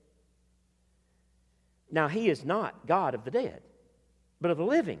 Now, he is not God of the dead, but of the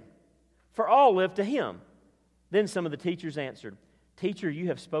living, for all live to him. Then some of the teachers answered, Teacher, you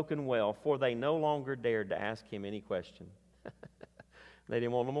have spoken well, for they no longer dared to ask him any question. They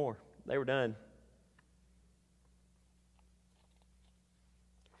didn't want no more. They were done.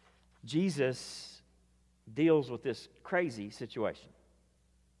 Jesus deals with this crazy situation.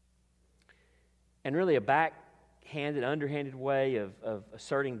 And really a back underhanded way of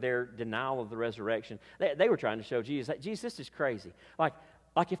asserting their denial of the resurrection. They were trying to show Jesus, Jesus, this is crazy. Like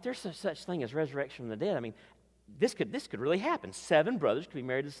if there's such thing as resurrection from the dead, I mean, this could really happen. 7 brothers could be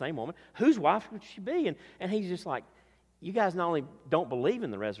married to the same woman. Whose wife would she be? And he's just like, you guys not only don't believe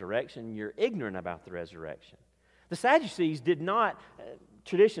in the resurrection, you're ignorant about the resurrection. The Sadducees did not,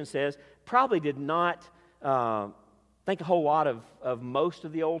 tradition says, probably did not think a whole lot of most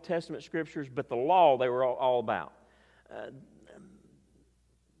of the Old Testament scriptures, but the law they were all about.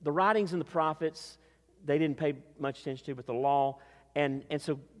 The writings and the prophets, they didn't pay much attention to, but the law. And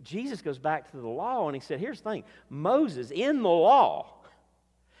so Jesus goes back to the law, and he said, here's the thing. Moses, in the law,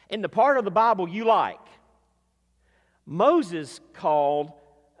 in the part of the Bible you like, Moses called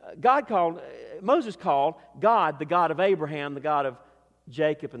God the God of Abraham, the God of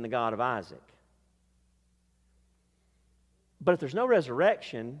Jacob, and the God of Isaac. But if there's no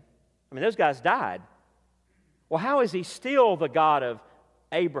resurrection, I mean, those guys died. Well, how is he still the God of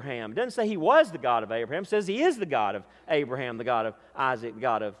Abraham? It doesn't say he was the God of Abraham. It says he is the God of Abraham, the God of Isaac, the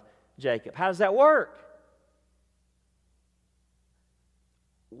God of Jacob. How does that work?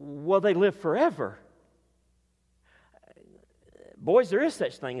 Well, they live forever. Boys, there is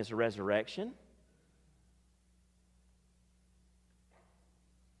such thing as a resurrection.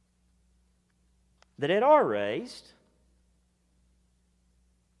 The dead are raised.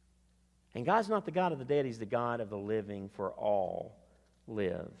 And God's not the God of the dead, He's the God of the living, for all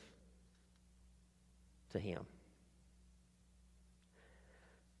live to Him.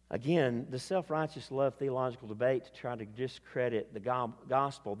 Again, the self-righteous love theological debate to try to discredit the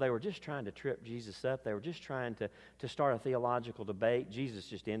gospel. They were just trying to trip Jesus up. They were just trying to start a theological debate. Jesus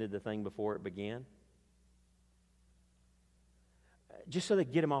just ended the thing before it began. Just so they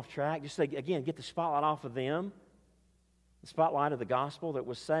get them off track. Just so they, again, get the spotlight off of them. The spotlight of the gospel that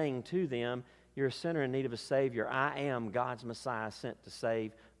was saying to them, you're a sinner in need of a Savior. I am God's Messiah sent to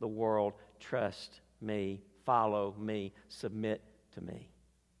save the world. Trust me, follow me, submit to me.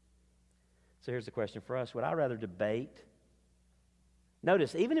 So here's the question for us. Would I rather debate?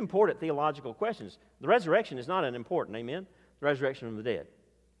 Notice, even important theological questions. The resurrection is not unimportant, amen? The resurrection from the dead.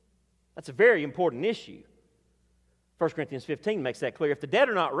 That's a very important issue. 1 Corinthians 15 makes that clear. If the dead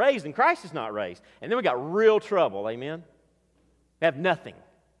are not raised, then Christ is not raised. And then we got real trouble, amen? We have nothing.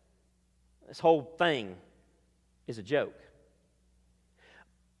 This whole thing is a joke.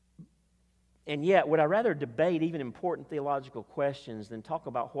 And yet, would I rather debate even important theological questions than talk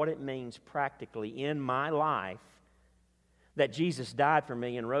about what it means practically in my life that Jesus died for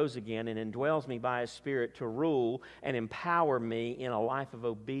me and rose again and indwells me by His Spirit to rule and empower me in a life of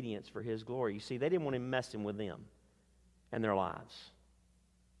obedience for His glory? You see, they didn't want Him messing with them and their lives.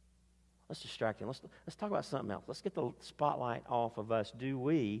 Let's distract Him. Let's talk about something else. Let's get the spotlight off of us. Do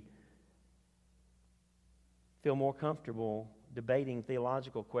we feel more comfortable debating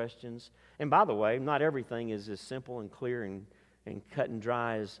theological questions? And by the way, not everything is as simple and clear and cut and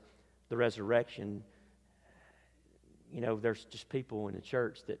dry as the resurrection. You know, there's just people in the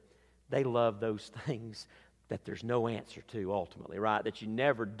church that they love those things that there's no answer to ultimately, right? That you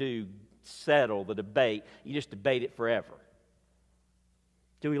never do settle the debate. You just debate it forever.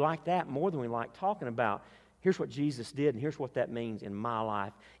 Do we like that more than we like talking about, here's what Jesus did, and here's what that means in my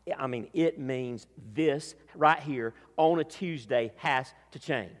life? I mean, it means this right here on a Tuesday has to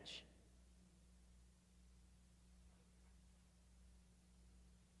change.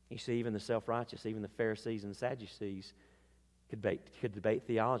 You see, even the self-righteous, even the Pharisees and the Sadducees could debate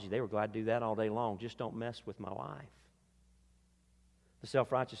theology. They were glad to do that all day long. Just don't mess with my life. The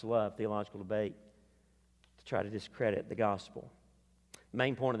self-righteous love theological debate to try to discredit the gospel.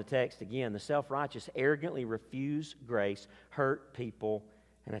 Main point of the text, again, the self-righteous arrogantly refuse grace, hurt people,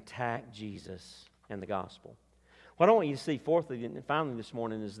 and attack Jesus and the gospel. What I want you to see, fourthly and finally this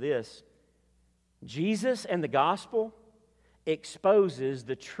morning, is this. Jesus and the gospel exposes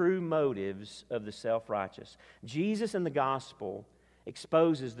the true motives of the self-righteous. Jesus and the gospel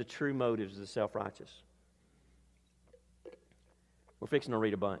exposes the true motives of the self-righteous. We're fixing to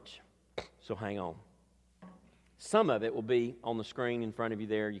read a bunch, so hang on. Some of it will be on the screen in front of you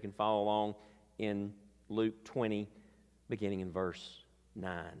there. You can follow along in Luke 20, beginning in verse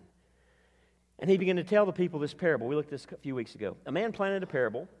 9. And he began to tell the people this parable. We looked at this a few weeks ago. A man planted a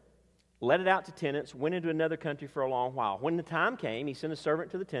parable, let it out to tenants, went into another country for a long while. When the time came, he sent a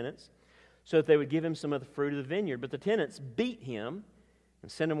servant to the tenants so that they would give him some of the fruit of the vineyard. But the tenants beat him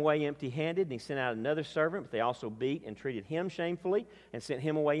and sent him away empty-handed. And he sent out another servant, but they also beat and treated him shamefully and sent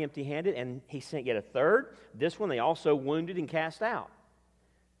him away empty-handed. And he sent yet a third. This one they also wounded and cast out.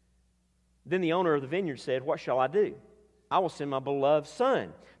 Then the owner of the vineyard said, "What shall I do? I will send my beloved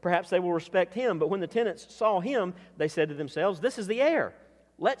son. Perhaps they will respect him. But when the tenants saw him, they said to themselves, this is the heir.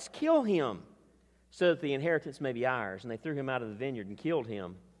 Let's kill him, so that the inheritance may be ours. And they threw him out of the vineyard and killed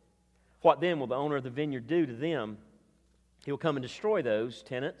him. What then will the owner of the vineyard do to them? He will come and destroy those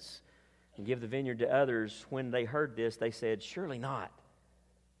tenants and give the vineyard to others. When they heard this, they said, surely not.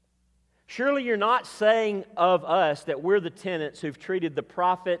 Surely you're not saying of us that we're the tenants who've treated the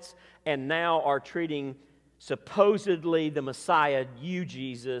prophets and now are treating supposedly the Messiah, you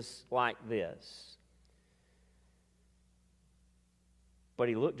Jesus, like this. But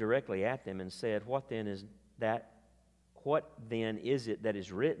he looked directly at them and said, What then is it that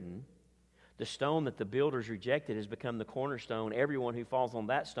is written? The stone that the builders rejected has become the cornerstone. Everyone who falls on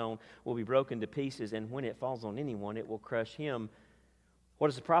that stone will be broken to pieces, and when it falls on anyone, it will crush him. What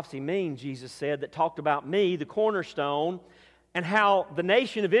does the prophecy mean, Jesus said, that talked about me, the cornerstone, and how the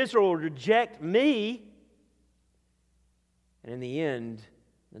nation of Israel will reject me, and in the end,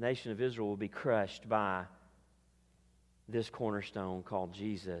 the nation of Israel will be crushed by this cornerstone called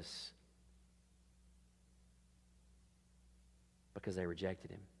Jesus because they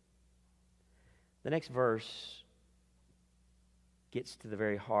rejected him. The next verse gets to the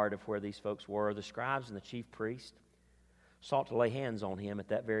very heart of where these folks were. The scribes and the chief priests sought to lay hands on him at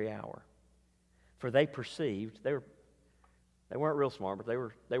that very hour. For they perceived, they weren't real smart, but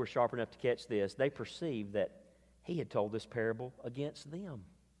they were sharp enough to catch this. They perceived that he had told this parable against them.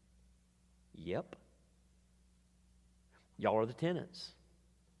 Yep. Y'all are the tenants.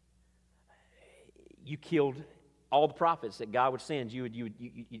 You killed all the prophets that God would send. You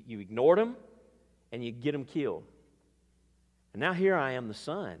ignored them, and you get them killed. And now here I am, the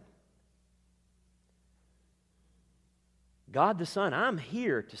Son. God the Son, I'm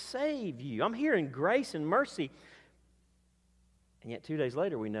here to save you. I'm here in grace and mercy. And yet 2 days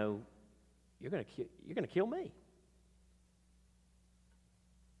later we know you're going to kill me.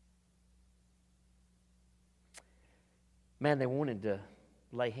 Man, they wanted to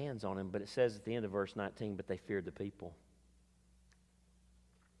lay hands on him, but it says at the end of verse 19, but they feared the people.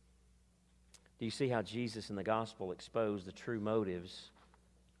 Do you see how Jesus in the gospel exposed the true motives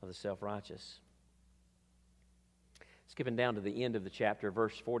of the self-righteous? Skipping down to the end of the chapter,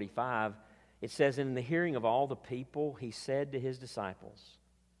 verse 45, it says, in the hearing of all the people, he said to his disciples,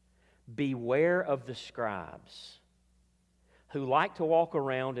 beware of the scribes who like to walk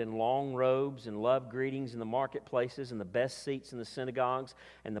around in long robes and love greetings in the marketplaces and the best seats in the synagogues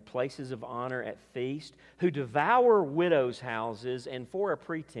and the places of honor at feast, who devour widows' houses and for a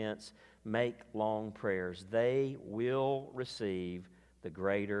pretense make long prayers. They will receive the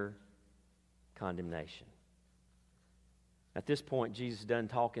greater condemnation. At this point, Jesus is done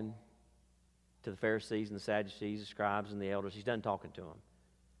talking to the Pharisees and the Sadducees, the scribes and the elders. He's done talking to them.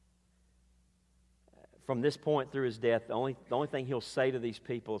 From this point through his death, the only thing he'll say to these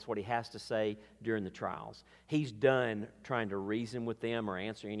people is what he has to say during the trials. He's done trying to reason with them or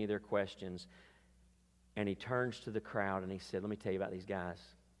answer any of their questions. And he turns to the crowd and he said, let me tell you about these guys.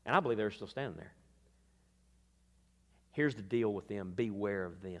 And I believe they're still standing there. Here's the deal with them. Beware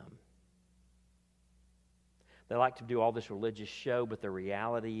of them. They like to do all this religious show, but the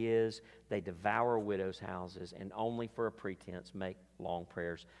reality is they devour widows' houses and only for a pretense make long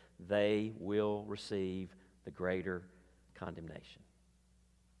prayers. They will receive the greater condemnation.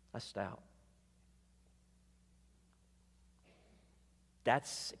 That's stout.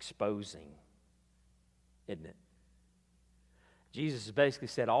 That's exposing, isn't it? Jesus has basically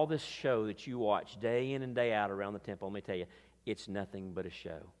said, all this show that you watch day in and day out around the temple, let me tell you, it's nothing but a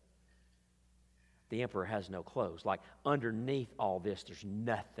show. The emperor has no clothes. Like, underneath all this, there's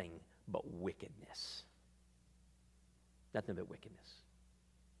nothing but wickedness. Nothing but wickedness.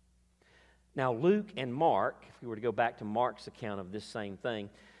 Now, Luke and Mark, if we were to go back to Mark's account of this same thing,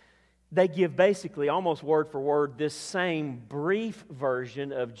 they give basically, almost word for word, this same brief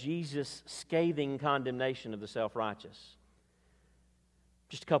version of Jesus' scathing condemnation of the self-righteous.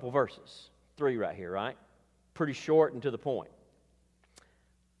 Just a couple verses. 3 right here, right? Pretty short and to the point.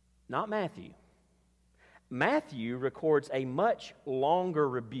 Not Matthew. Matthew records a much longer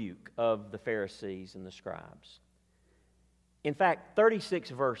rebuke of the Pharisees and the scribes. In fact, 36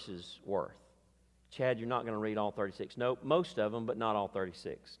 verses worth. Chad, you're not going to read all 36. Nope, most of them, but not all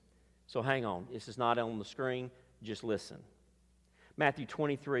 36. So hang on. This is not on the screen. Just listen. Matthew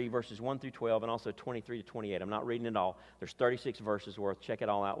 23, verses 1 through 12, and also 23 to 28. I'm not reading it all. There's 36 verses worth. Check it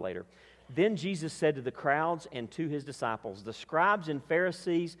all out later. Then Jesus said to the crowds and to his disciples, the scribes and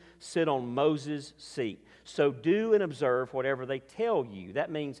Pharisees sit on Moses' seat. So do and observe whatever they tell you.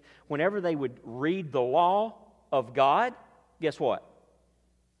 That means whenever they would read the law of God, guess what?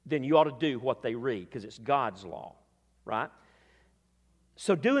 Then you ought to do what they read because it's God's law. right?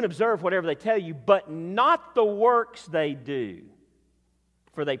 So do and observe whatever they tell you, but not the works they do.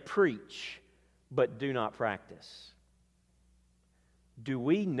 For they preach, but do not practice. Do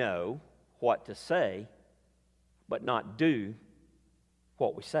we know what to say, but not do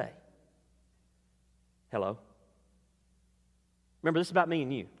what we say? Hello? Remember, this is about me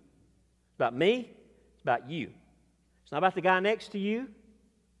and you. It's about me, it's about you. It's not about the guy next to you.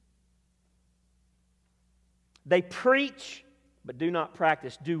 They preach, but do not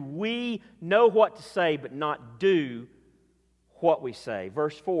practice. Do we know what to say, but not do what we say?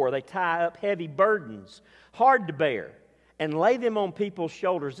 Verse 4, they tie up heavy burdens, hard to bear, and lay them on people's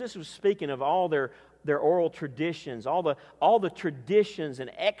shoulders. This was speaking of all their oral traditions, all the traditions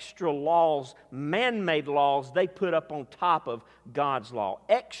and extra laws, man-made laws they put up on top of God's law.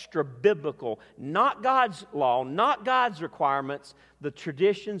 Extra biblical, not God's law, not God's requirements, the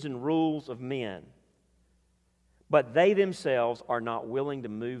traditions and rules of men. But they themselves are not willing to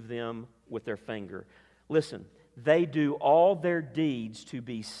move them with their finger. Listen, they do all their deeds to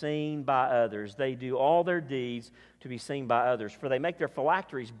be seen by others. They do all their deeds to be seen by others. For they make their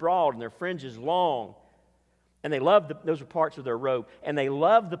phylacteries broad and their fringes long. And they love, those are parts of their robe. And they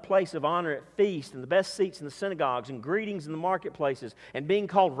love the place of honor at feasts and the best seats in the synagogues and greetings in the marketplaces and being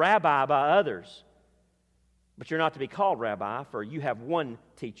called rabbi by others. But you're not to be called rabbi, for you have one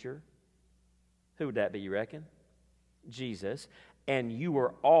teacher. Who would that be, you reckon? Jesus. And you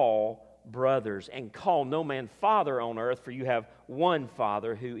are all brothers, and call no man father on earth, for you have one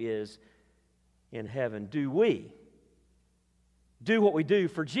Father who is in heaven. Do we do what we do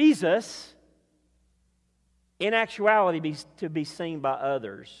for Jesus, in actuality to be seen by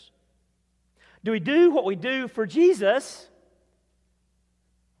others? Do we do what we do for Jesus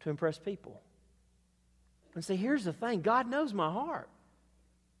to impress people? And see, here's the thing. God knows my heart.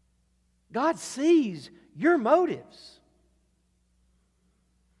 God sees your motives.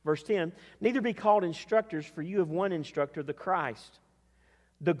 Verse 10, neither be called instructors, for you have one instructor, the Christ.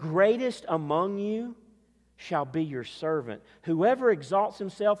 The greatest among you shall be your servant. Whoever exalts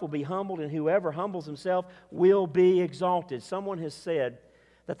himself will be humbled, and whoever humbles himself will be exalted. Someone has said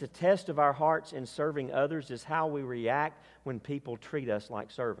that the test of our hearts in serving others is how we react when people treat us like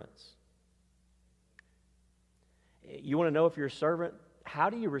servants. You want to know if you're a servant?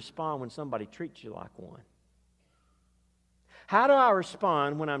 How do you respond when somebody treats you like one? How do I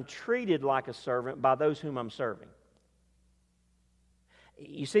respond when I'm treated like a servant by those whom I'm serving?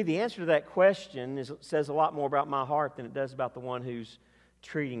 You see, the answer to that question says a lot more about my heart than it does about the one who's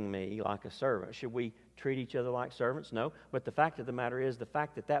treating me like a servant. Should we treat each other like servants? No. But the fact of the matter is, the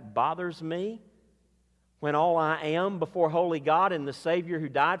fact that that bothers me when all I am before holy God and the Savior who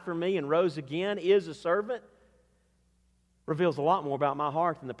died for me and rose again is a servant reveals a lot more about my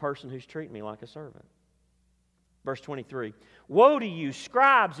heart than the person who's treating me like a servant. Verse 23, woe to you,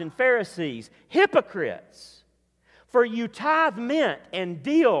 scribes and Pharisees, hypocrites! For you tithe mint and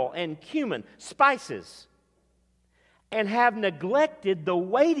dill and cumin, spices, and have neglected the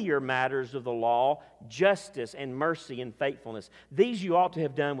weightier matters of the law, justice and mercy and faithfulness. These you ought to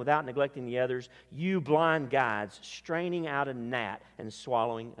have done without neglecting the others, you blind guides, straining out a gnat and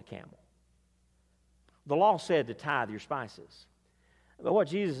swallowing a camel. The law said to tithe your spices. But what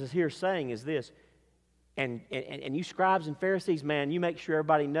Jesus is here saying is this, and you scribes and Pharisees, man, you make sure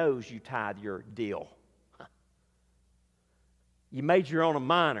everybody knows you tithe your dill. You major on a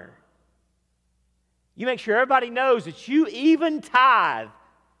minor. You make sure everybody knows that you even tithe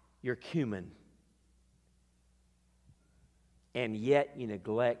your cumin. And yet you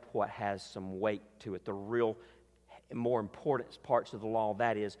neglect what has some weight to it, the real, more important parts of the law,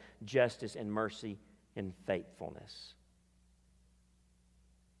 that is justice and mercy and faithfulness.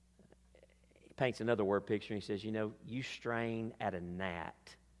 He paints another word picture and he says, you know, you strain at a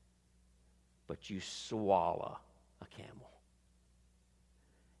gnat, but you swallow a camel.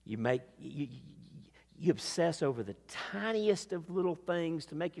 You obsess over the tiniest of little things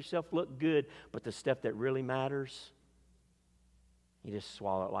to make yourself look good, but the stuff that really matters, you just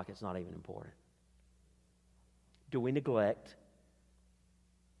swallow it like it's not even important. Do we neglect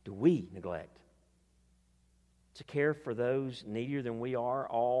to care for those needier than we are,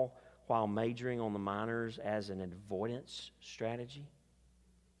 all while majoring on the minors as an avoidance strategy?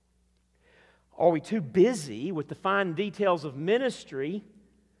 Are we too busy with the fine details of ministry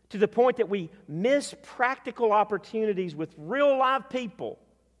to the point that we miss practical opportunities with real live people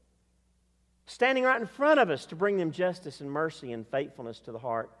standing right in front of us to bring them justice and mercy and faithfulness to the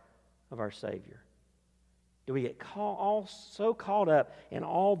heart of our Savior? Do we get so caught up in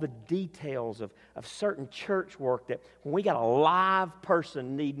all the details of certain church work that when we got a live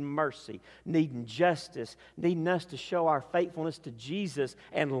person needing mercy, needing justice, needing us to show our faithfulness to Jesus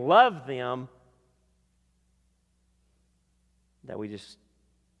and love them, that we just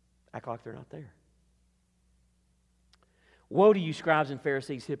act like they're not there? Woe to you, scribes and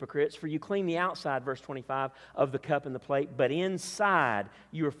Pharisees, hypocrites, for you clean the outside, verse 25, of the cup and the plate, but inside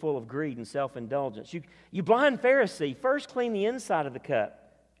you are full of greed and self-indulgence. You blind Pharisee, first clean the inside of the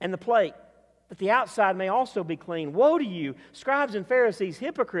cup and the plate, that the outside may also be clean. Woe to you, scribes and Pharisees,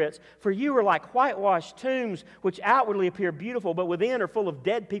 hypocrites, for you are like whitewashed tombs, which outwardly appear beautiful, but within are full of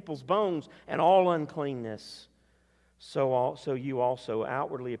dead people's bones and all uncleanness. So you also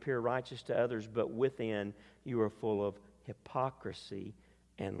outwardly appear righteous to others, but within you are full of hypocrisy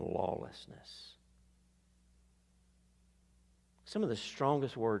and lawlessness. Some of the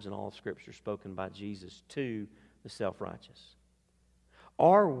strongest words in all of Scripture spoken by Jesus to the self-righteous.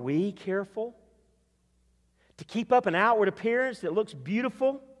 Are we careful to keep up an outward appearance that looks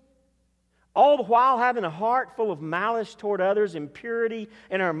beautiful, all the while having a heart full of malice toward others, impurity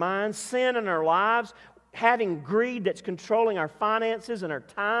in our minds, sin in our lives, having greed that's controlling our finances and our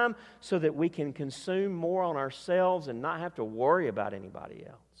time so that we can consume more on ourselves and not have to worry about anybody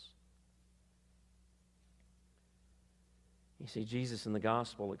else? You see, Jesus in the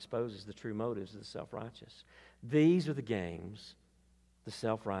gospel exposes the true motives of the self-righteous. These are the games the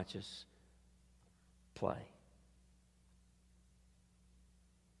self-righteous play.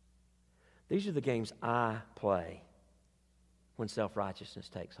 These are the games I play when self-righteousness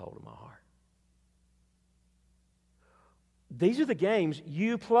takes hold of my heart. These are the games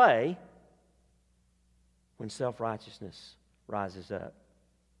you play when self-righteousness rises up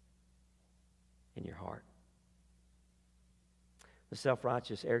in your heart. The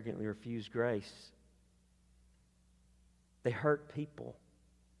self-righteous arrogantly refuse grace. They hurt people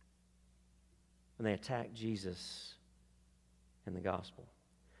when they attack Jesus and the gospel.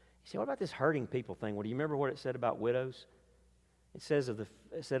 You say, what about this hurting people thing? Well, do you remember what it said about widows? It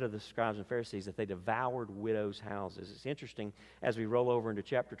said of the scribes and Pharisees that they devoured widows' houses. It's interesting as we roll over into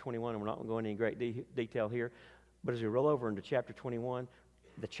chapter 21, and we're not going to go into any great detail here, but as we roll over into chapter 21,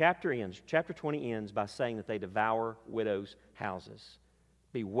 the chapter 20 ends by saying that they devour widows' houses.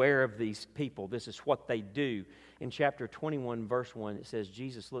 Beware of these people. This is what they do. In chapter 21, verse 1, it says,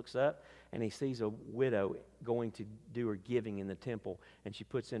 Jesus looks up and he sees a widow going to do her giving in the temple, and she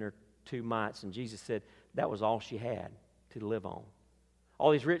puts in her 2 mites, and Jesus said that was all she had to live on.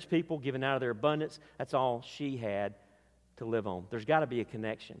 All these rich people giving out of their abundance, that's all she had to live on. There's got to be a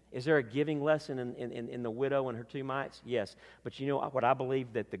connection. Is there a giving lesson in the widow and her 2 mites? Yes. But you know what I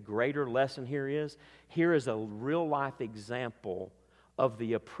believe that the greater lesson here is? Here is a real-life example of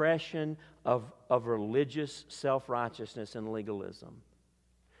the oppression of religious self-righteousness and legalism.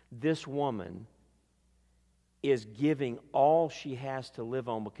 This woman is giving all she has to live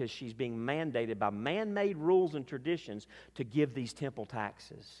on because she's being mandated by man-made rules and traditions to give these temple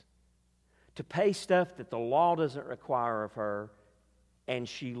taxes, to pay stuff that the law doesn't require of her, and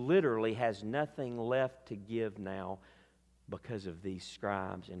she literally has nothing left to give now because of these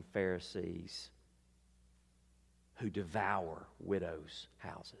scribes and Pharisees who devour widows'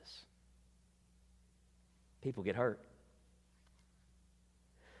 houses. People get hurt.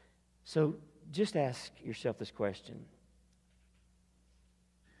 So just ask yourself this question.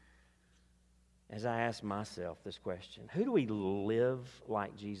 As I ask myself this question, who do we live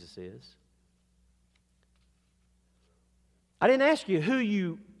like Jesus is? I didn't ask you who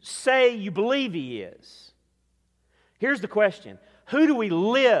you say you believe He is. Here's the question. Who do we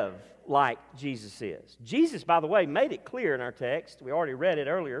live like Jesus is? Jesus, by the way, made it clear in our text, we already read it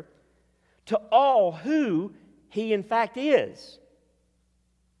earlier, to all who He in fact is.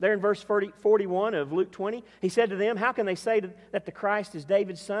 There in verse 41 of Luke 20, He said to them, how can they say that the Christ is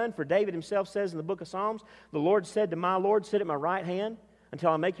David's son? For David himself says in the book of Psalms, the Lord said to my Lord, sit at my right hand until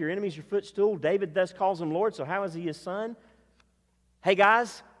I make your enemies your footstool. David thus calls him Lord, so how is He His son? Hey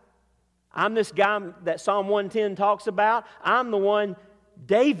guys, I'm this guy that Psalm 110 talks about. I'm the one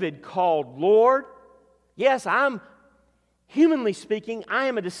David called Lord. Yes, humanly speaking, I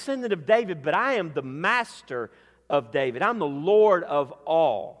am a descendant of David, but I am the master of David. I'm the Lord of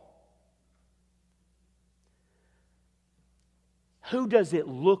all. Who does it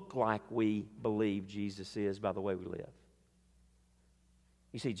look like we believe Jesus is by the way we live?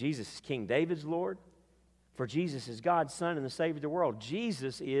 You see, Jesus is King David's Lord. For Jesus is God's Son and the Savior of the world.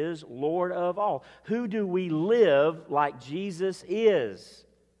 Jesus is Lord of all. Who do we live like Jesus is?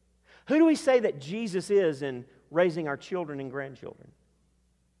 Who do we say that Jesus is in raising our children and grandchildren?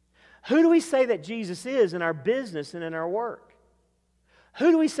 Who do we say that Jesus is in our business and in our work?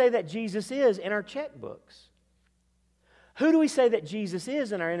 Who do we say that Jesus is in our checkbooks? Who do we say that Jesus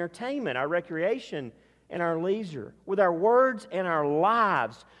is in our entertainment, our recreation, and our leisure? With our words and our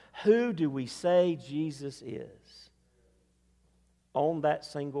lives, who do we say Jesus is? On that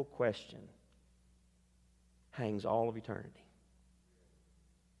single question hangs all of eternity.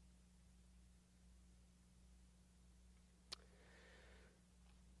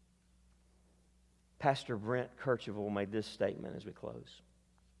 Pastor Brent Kercheval made this statement as we close.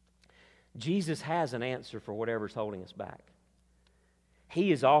 Jesus has an answer for whatever's holding us back.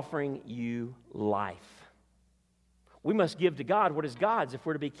 He is offering you life. We must give to God what is God's if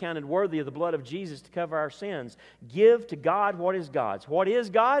we're to be counted worthy of the blood of Jesus to cover our sins. Give to God what is God's. What is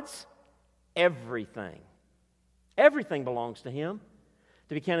God's? Everything. Everything belongs to Him.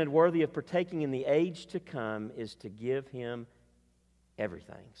 To be counted worthy of partaking in the age to come is to give Him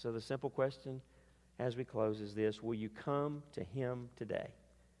everything. So the simple question as we close is this: will you come to Him today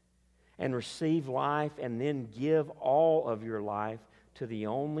and receive life and then give all of your life to the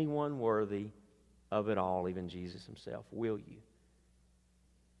only one worthy of it all, even Jesus Himself? Will you?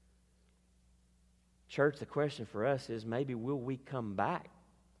 Church, the question for us is maybe will we come back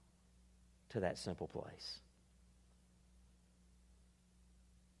to that simple place?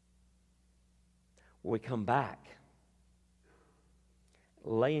 Will we come back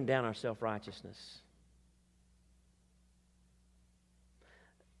laying down our self-righteousness?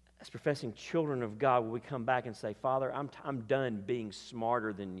 As professing children of God, will we come back and say, Father, I'm done being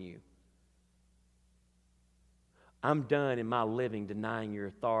smarter than you. I'm done in my living denying your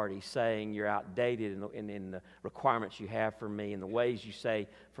authority, saying you're outdated in the requirements you have for me and the ways you say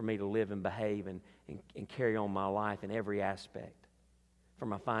for me to live and behave and carry on my life in every aspect, from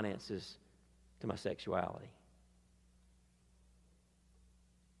my finances to my sexuality.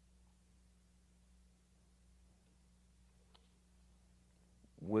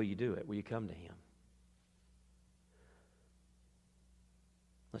 Will you do it? Will you come to Him?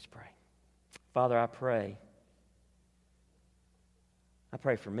 Let's pray. Father, I pray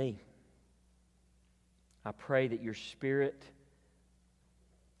for me. I pray that your Spirit,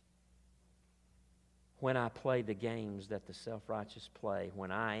 when I play the games that the self-righteous play,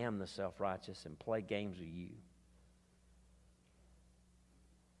 when I am the self-righteous and play games with you,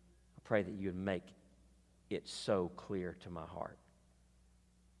 I pray that you would make it so clear to my heart.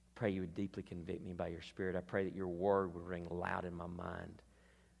 I pray you would deeply convict me by your Spirit. I pray that your word would ring loud in my mind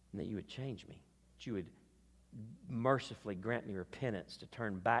and that you would change me, that you would mercifully grant me repentance to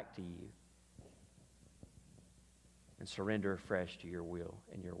turn back to you and surrender afresh to your will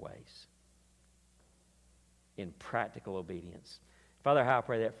and your ways in practical obedience. Father, how I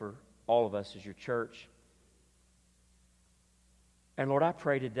pray that for all of us as your church. And Lord, I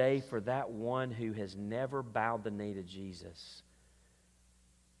pray today for that one who has never bowed the knee to Jesus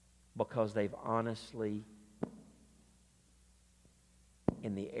because they've honestly,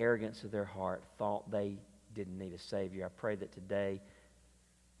 in the arrogance of their heart, thought they didn't need a Savior. I pray that today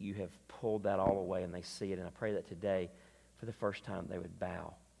you have pulled that all away and they see it. And I pray that today, for the first time, they would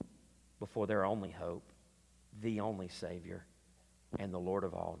bow before their only hope, the only Savior, and the Lord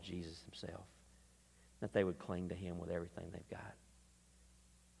of all, Jesus Himself. That they would cling to Him with everything they've got.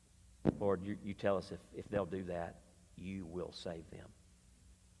 Lord, you tell us if they'll do that, you will save them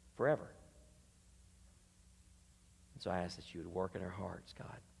forever. And so I ask that you would work in our hearts,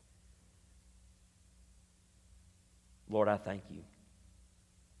 God. Lord, I thank you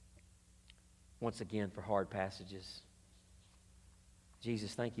once again for hard passages.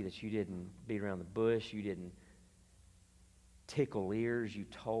 Jesus, thank you that you didn't beat around the bush. You didn't tickle ears. You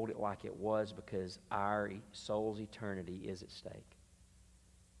told it like it was because our soul's eternity is at stake.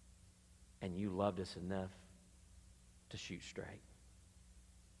 And you loved us enough to shoot straight.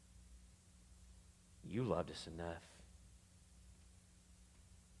 You loved us enough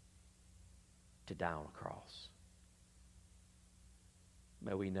to die on a cross.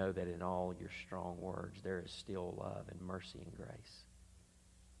 May we know that in all your strong words there is still love and mercy and grace.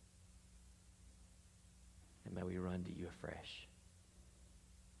 And may we run to you afresh,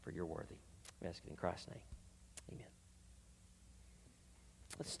 for you're worthy. We ask it in Christ's name. Amen.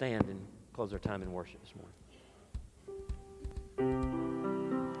 Let's stand and close our time in worship this morning.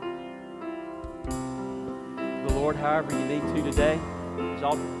 The Lord, however you need to today, this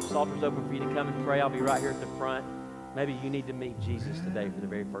altar's open for you to come and pray. I'll be right here at the front. Maybe you need to meet Jesus today for the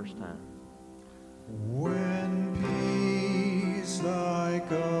very first time. When peace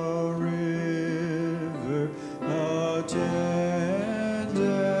like a river attendeth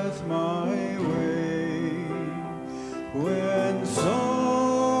my way, when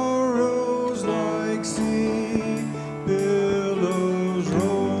sorrow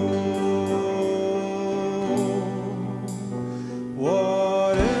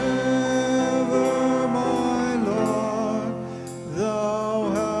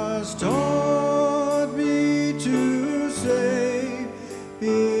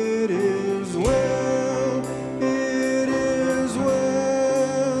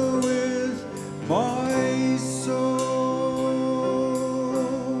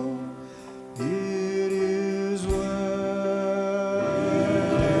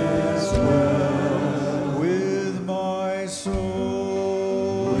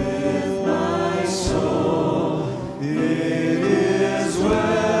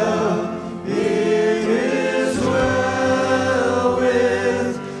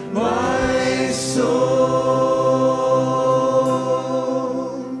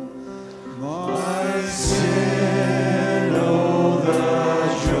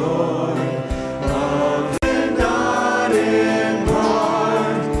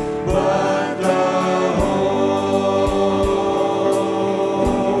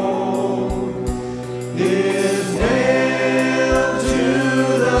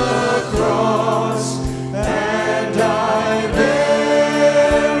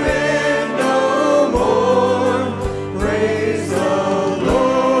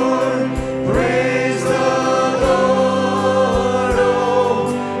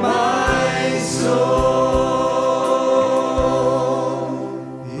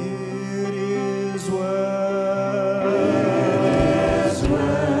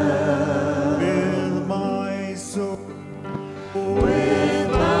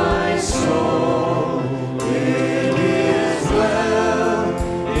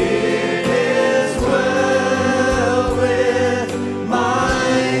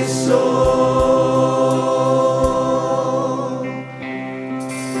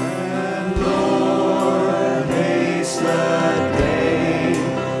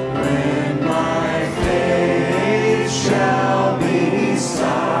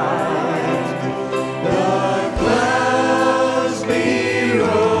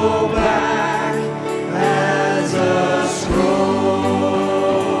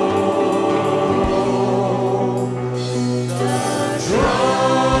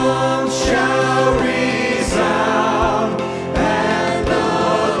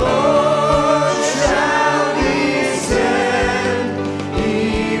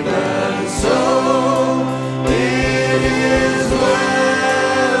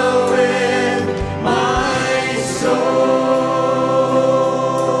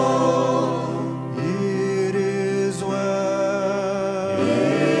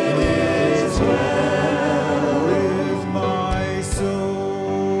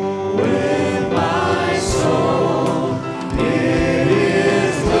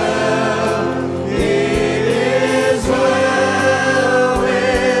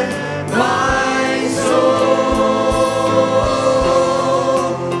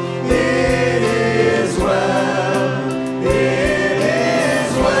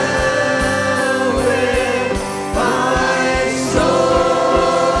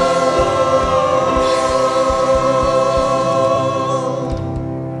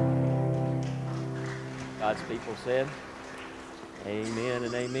Amen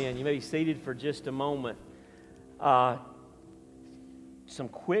and amen. You may be seated for just a moment. Some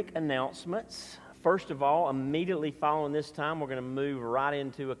quick announcements. First of all, immediately following this time, we're going to move right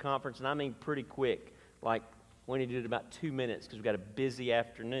into a conference, and I mean pretty quick. Like, we need to do it in about 2 minutes because we've got a busy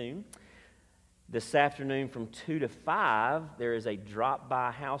afternoon. This afternoon from 2 to 5, there is a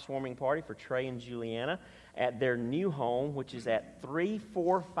drop-by housewarming party for Trey and Juliana at their new home, which is at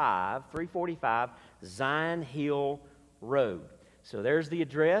 345 Zion Hill Road. So there's the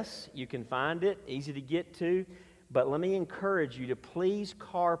address. You can find it, easy to get to. But let me encourage you to please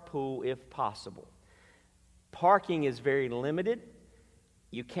carpool if possible. Parking is very limited.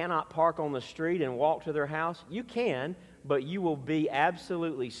 You cannot park on the street and walk to their house. You can, but you will be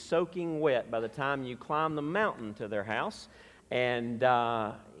absolutely soaking wet by the time you climb the mountain to their house. And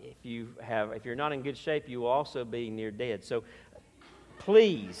if you're not in good shape, you will also be near dead. So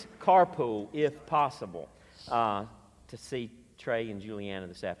please carpool if possible to see Trey and Juliana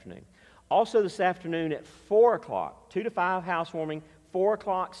this afternoon. Also this afternoon at 4 o'clock, 2 to 5 housewarming, 4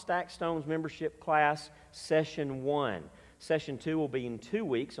 o'clock Stack Stones membership class, Session 1. Session 2 will be in 2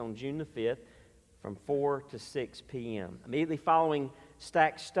 weeks on June the 5th from 4 to 6 p.m. Immediately following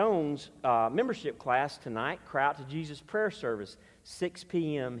Stack Stones membership class tonight, Cry Out to Jesus prayer service, 6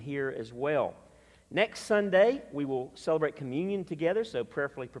 p.m. here as well. Next Sunday, we will celebrate communion together, so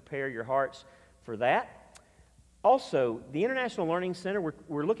prayerfully prepare your hearts for that. Also, the International Learning Center,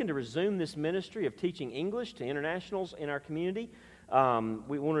 we're looking to resume this ministry of teaching English to internationals in our community.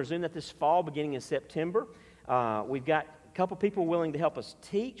 We want to resume that this fall, beginning in September. We've got a couple people willing to help us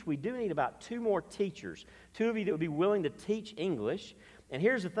teach. We do need about 2 more teachers, 2 of you that would be willing to teach English. And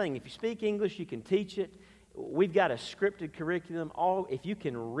here's the thing, if you speak English, you can teach it. We've got a scripted curriculum. If you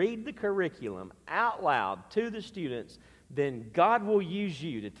can read the curriculum out loud to the students, then God will use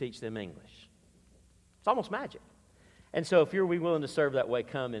you to teach them English. It's almost magic. And so if you're willing to serve that way,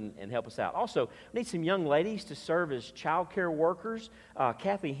 come and help us out. Also, we need some young ladies to serve as child care workers.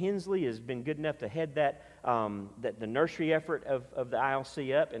 Kathy Hensley has been good enough to head the nursery effort of the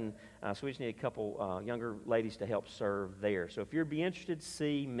ILC up, and so we just need a couple younger ladies to help serve there. So if you'd be interested,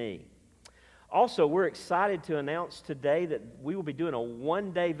 see me. Also, we're excited to announce today that we will be doing a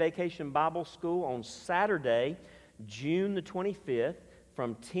 1-day vacation Bible school on Saturday, June the 25th,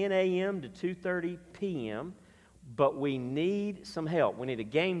 from 10 a.m. to 2:30 p.m., but we need some help. We need a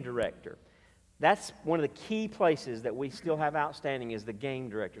game director. That's one of the key places that we still have outstanding is the game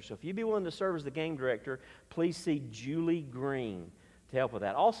director. So if you'd be willing to serve as the game director, please see Julie Green to help with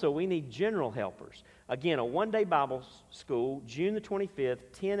that. Also, we need general helpers. Again, a 1-day Bible school, June the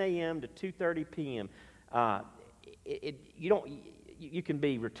 25th, 10 a.m. to 2:30 p.m. You can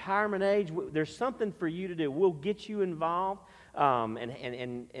be retirement age. There's something for you to do. We'll get you involved.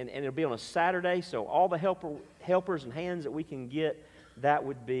 And it'll be on a Saturday, so all the helpers and hands that we can get, that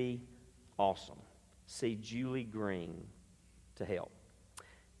would be awesome. See Julie Green to help.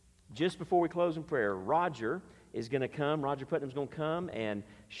 Just before we close in prayer, Roger Putnam's going to come and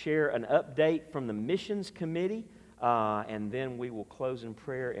share an update from the missions committee, and then we will close in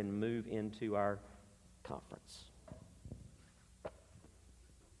prayer and move into our conference.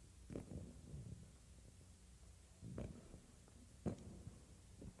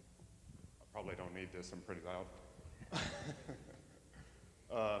 Probably don't need this, I'm pretty loud.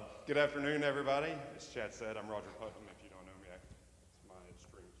 Good afternoon, everybody. As Chad said, I'm Roger Putnam. If you don't know me, it's my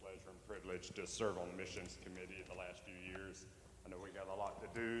extreme pleasure and privilege to serve on the missions committee the last few years. I know we got a lot to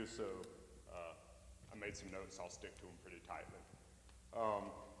do, so I made some notes. I'll stick to them pretty tightly.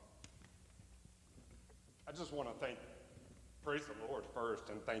 I just want to praise the Lord first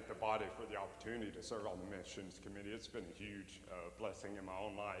and thank the body for the opportunity to serve on the missions committee. It's been a huge blessing in my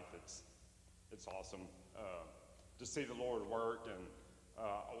own life. It's awesome to see the Lord work, and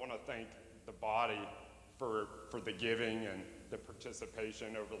I want to thank the body for the giving and the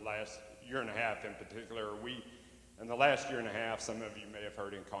participation over the last year and a half in particular. In the last year and a half, some of you may have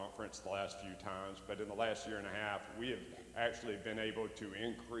heard in conference the last few times, but in the last year and a half, we have actually been able to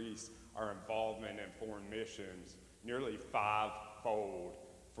increase our involvement in foreign missions nearly 5-fold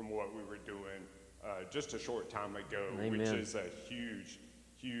from what we were doing just a short time ago. Amen. Which is a huge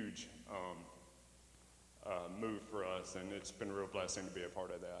move for us, and it's been a real blessing to be a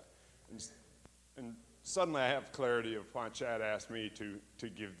part of that. And suddenly I have clarity of why Chad asked me to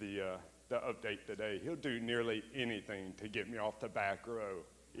give the update today. He'll do nearly anything to get me off the back row.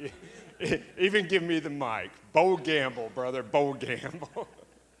 Even give me the mic. Bold gamble, brother, bold gamble.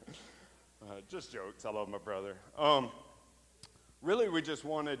 Just jokes. I love my brother. Really, we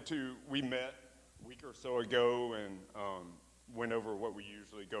met a week or so ago and went over what we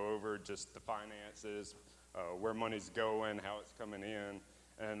usually go over, just the finances, where money's going, how it's coming in.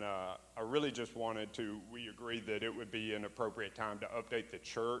 And I really just wanted to, we agreed that it would be an appropriate time to update the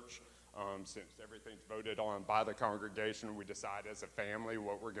church. Since everything's voted on by the congregation, we decide as a family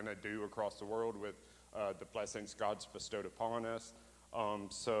what we're going to do across the world with the blessings God's bestowed upon us.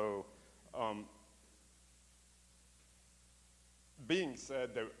 Being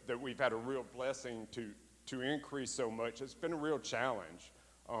said that we've had a real blessing to increase so much, it's been a real challenge,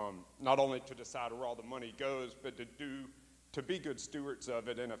 not only to decide where all the money goes, but to be good stewards of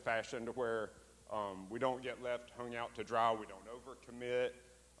it in a fashion to where we don't get left hung out to dry, we don't overcommit.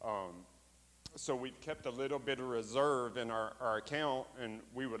 So we've kept a little bit of reserve in our account, and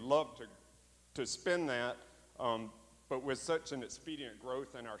we would love to spend that, but with such an expedient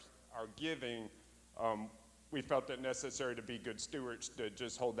growth in our giving, we felt it necessary to be good stewards to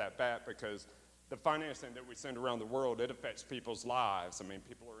just hold that back, because the financing that we send around the world, it affects people's lives. I mean,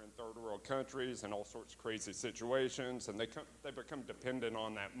 people are in third world countries and all sorts of crazy situations, and they become dependent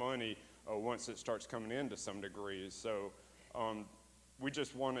on that money once it starts coming in to some degree. So we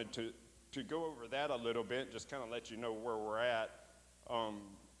just wanted to go over that a little bit, just kind of let you know where we're at.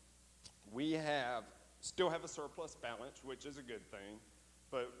 We still have a surplus balance, which is a good thing.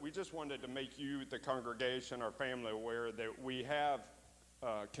 But we just wanted to make you, the congregation, our family, aware that we have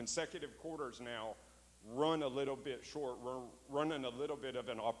consecutive quarters now run a little bit short, running a little bit of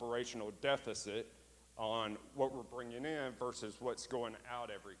an operational deficit on what we're bringing in versus what's going out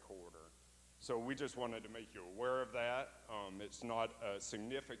every quarter. So we just wanted to make you aware of that. It's not a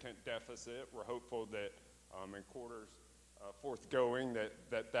significant deficit. We're hopeful that in quarters forthgoing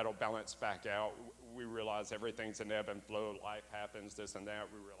that'll balance back out. We realize everything's an ebb and flow, life happens, this and that.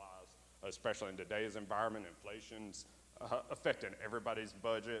 We realize, especially in today's environment, inflation's affecting everybody's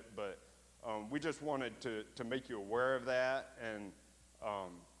budget, but we just wanted to make you aware of that. And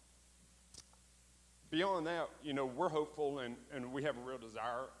beyond that, you know, we're hopeful and we have a real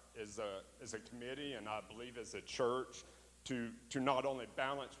desire as a committee, and I believe as a church, to not only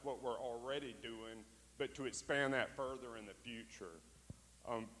balance what we're already doing, but to expand that further in the future.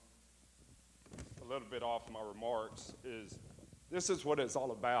 A little bit off my remarks is, this is what it's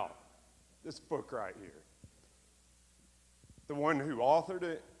all about, this book right here. The one who authored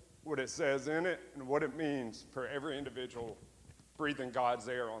it, what it says in it, and what it means for every individual breathing God's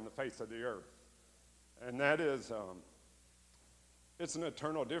air on the face of the earth. And that is, it's an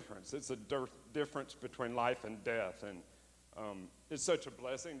eternal difference. It's a difference between life and death. And it's such a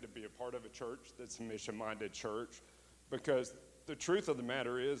blessing to be a part of a church that's a mission-minded church, because the truth of the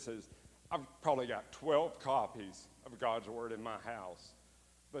matter is I've probably got 12 copies of God's Word in my house,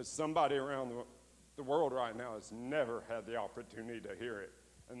 but somebody around the world right now has never had the opportunity to hear it,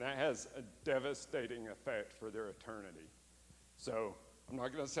 and that has a devastating effect for their eternity. So I'm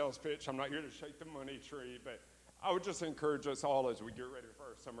not going to sales pitch. I'm not here to shake the money tree, but I would just encourage us all as we get ready for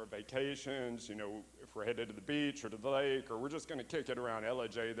our summer vacations, you know, if we're headed to the beach or to the lake, or we're just going to kick it around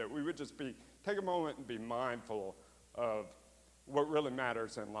LJ, that we would just take a moment and be mindful of what really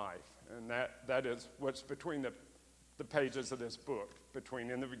matters in life. And that is what's between the pages of this book, between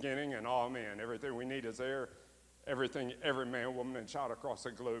in the beginning and amen. Everything we need is there. Everything every man, woman, and child across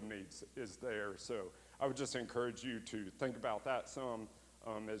the globe needs is there. So I would just encourage you to think about that some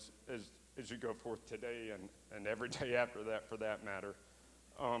as you go forth today and every day after that, for that matter.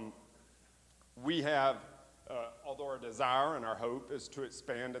 We have, although our desire and our hope is to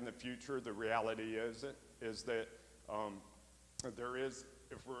expand in the future, the reality is that there is,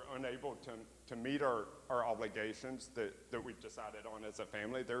 if we're unable to meet our obligations that we've decided on as a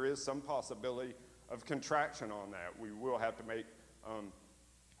family, there is some possibility of contraction on that. We will have to make,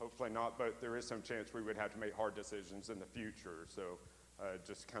 hopefully not, but there is some chance we would have to make hard decisions in the future. So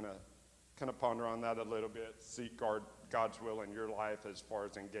just kind of ponder on that a little bit, seek God's will in your life as far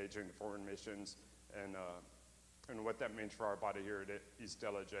as engaging the foreign missions and what that means for our body here at East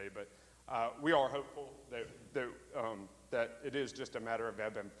LJ. But we are hopeful that it is just a matter of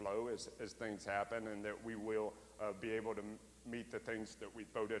ebb and flow as things happen, and that we will be able to meet the things that we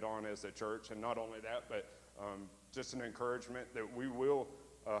voted on as a church. And not only that, but just an encouragement that we will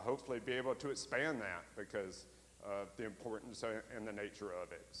hopefully be able to expand that because of the importance and the nature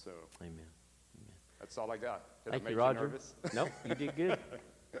of it. So, Amen. That's all I got. Did Thank I make you, Roger. nervous? No, you did good.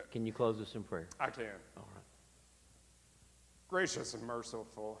 Can you close us in prayer? I can. All right. Gracious and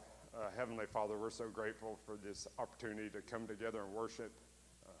merciful Heavenly Father, we're so grateful for this opportunity to come together and worship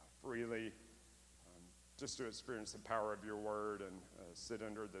freely, just to experience the power of your word and sit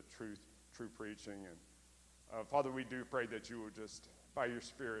under the true preaching. And Father, we do pray that you will just, by your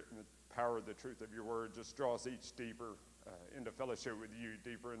Spirit and the power of the truth of your word, just draw us each deeper into fellowship with you,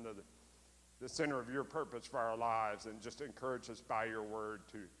 deeper into the center of your purpose for our lives, and just encourage us by your word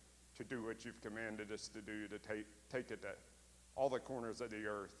to do what you've commanded us to do, to take it to all the corners of the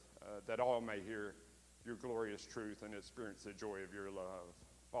earth, that all may hear your glorious truth and experience the joy of your love.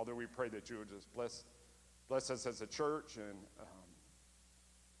 Father, we pray that you would just bless us as a church, and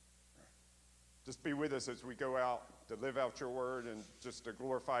just be with us as we go out to live out your word and just to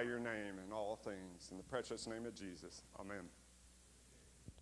glorify your name in all things. In the precious name of Jesus, amen.